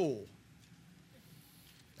always full.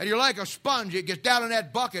 And you're like a sponge. It gets down in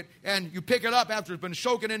that bucket, and you pick it up after it's been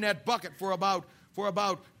soaking in that bucket for about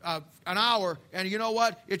an hour, and you know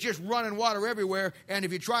what? It's just running water everywhere, and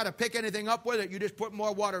if you try to pick anything up with it, you just put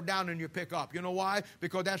more water down than you pick up. You know why?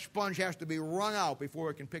 Because that sponge has to be wrung out before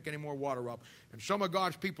it can pick any more water up. And some of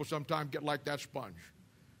God's people sometimes get like that sponge.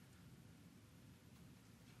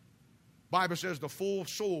 Bible says the full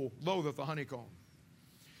soul loatheth the honeycomb.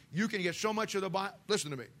 You can get so much of the Bible.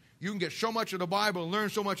 Listen to me. You can get so much of the Bible and learn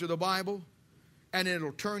so much of the Bible, and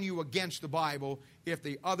it'll turn you against the Bible if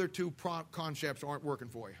the other 2 concepts aren't working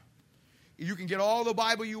for you. You can get all the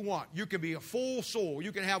Bible you want. You can be a full soul.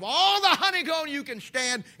 You can have all the honeycomb you can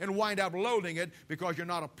stand and wind up loathing it because you're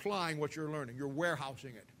not applying what you're learning. You're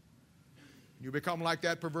warehousing it. You become like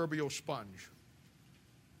that proverbial sponge.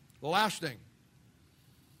 The last thing.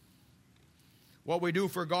 What we do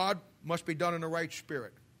for God must be done in the right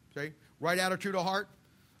spirit. See? Right attitude of heart,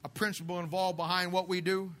 a principle involved behind what we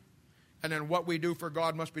do, and then what we do for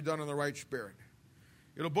God must be done in the right spirit.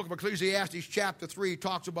 In the book of Ecclesiastes chapter 3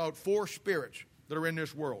 talks about 4 spirits that are in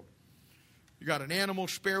this world. You got an animal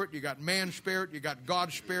spirit, you got man's spirit, you got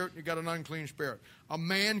God's spirit, you got an unclean spirit. A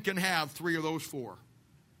man can have 3 of those 4.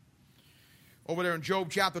 Over there in Job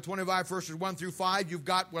chapter 25, verses 1 through 5, you've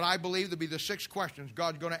got what I believe to be the 6 questions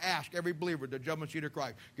God's going to ask every believer at the judgment seat of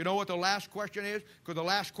Christ. You know what the last question is? Because the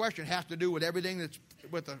last question has to do with everything that's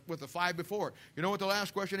with the 5 before. You know what the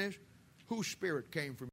last question is? Whose spirit came from you?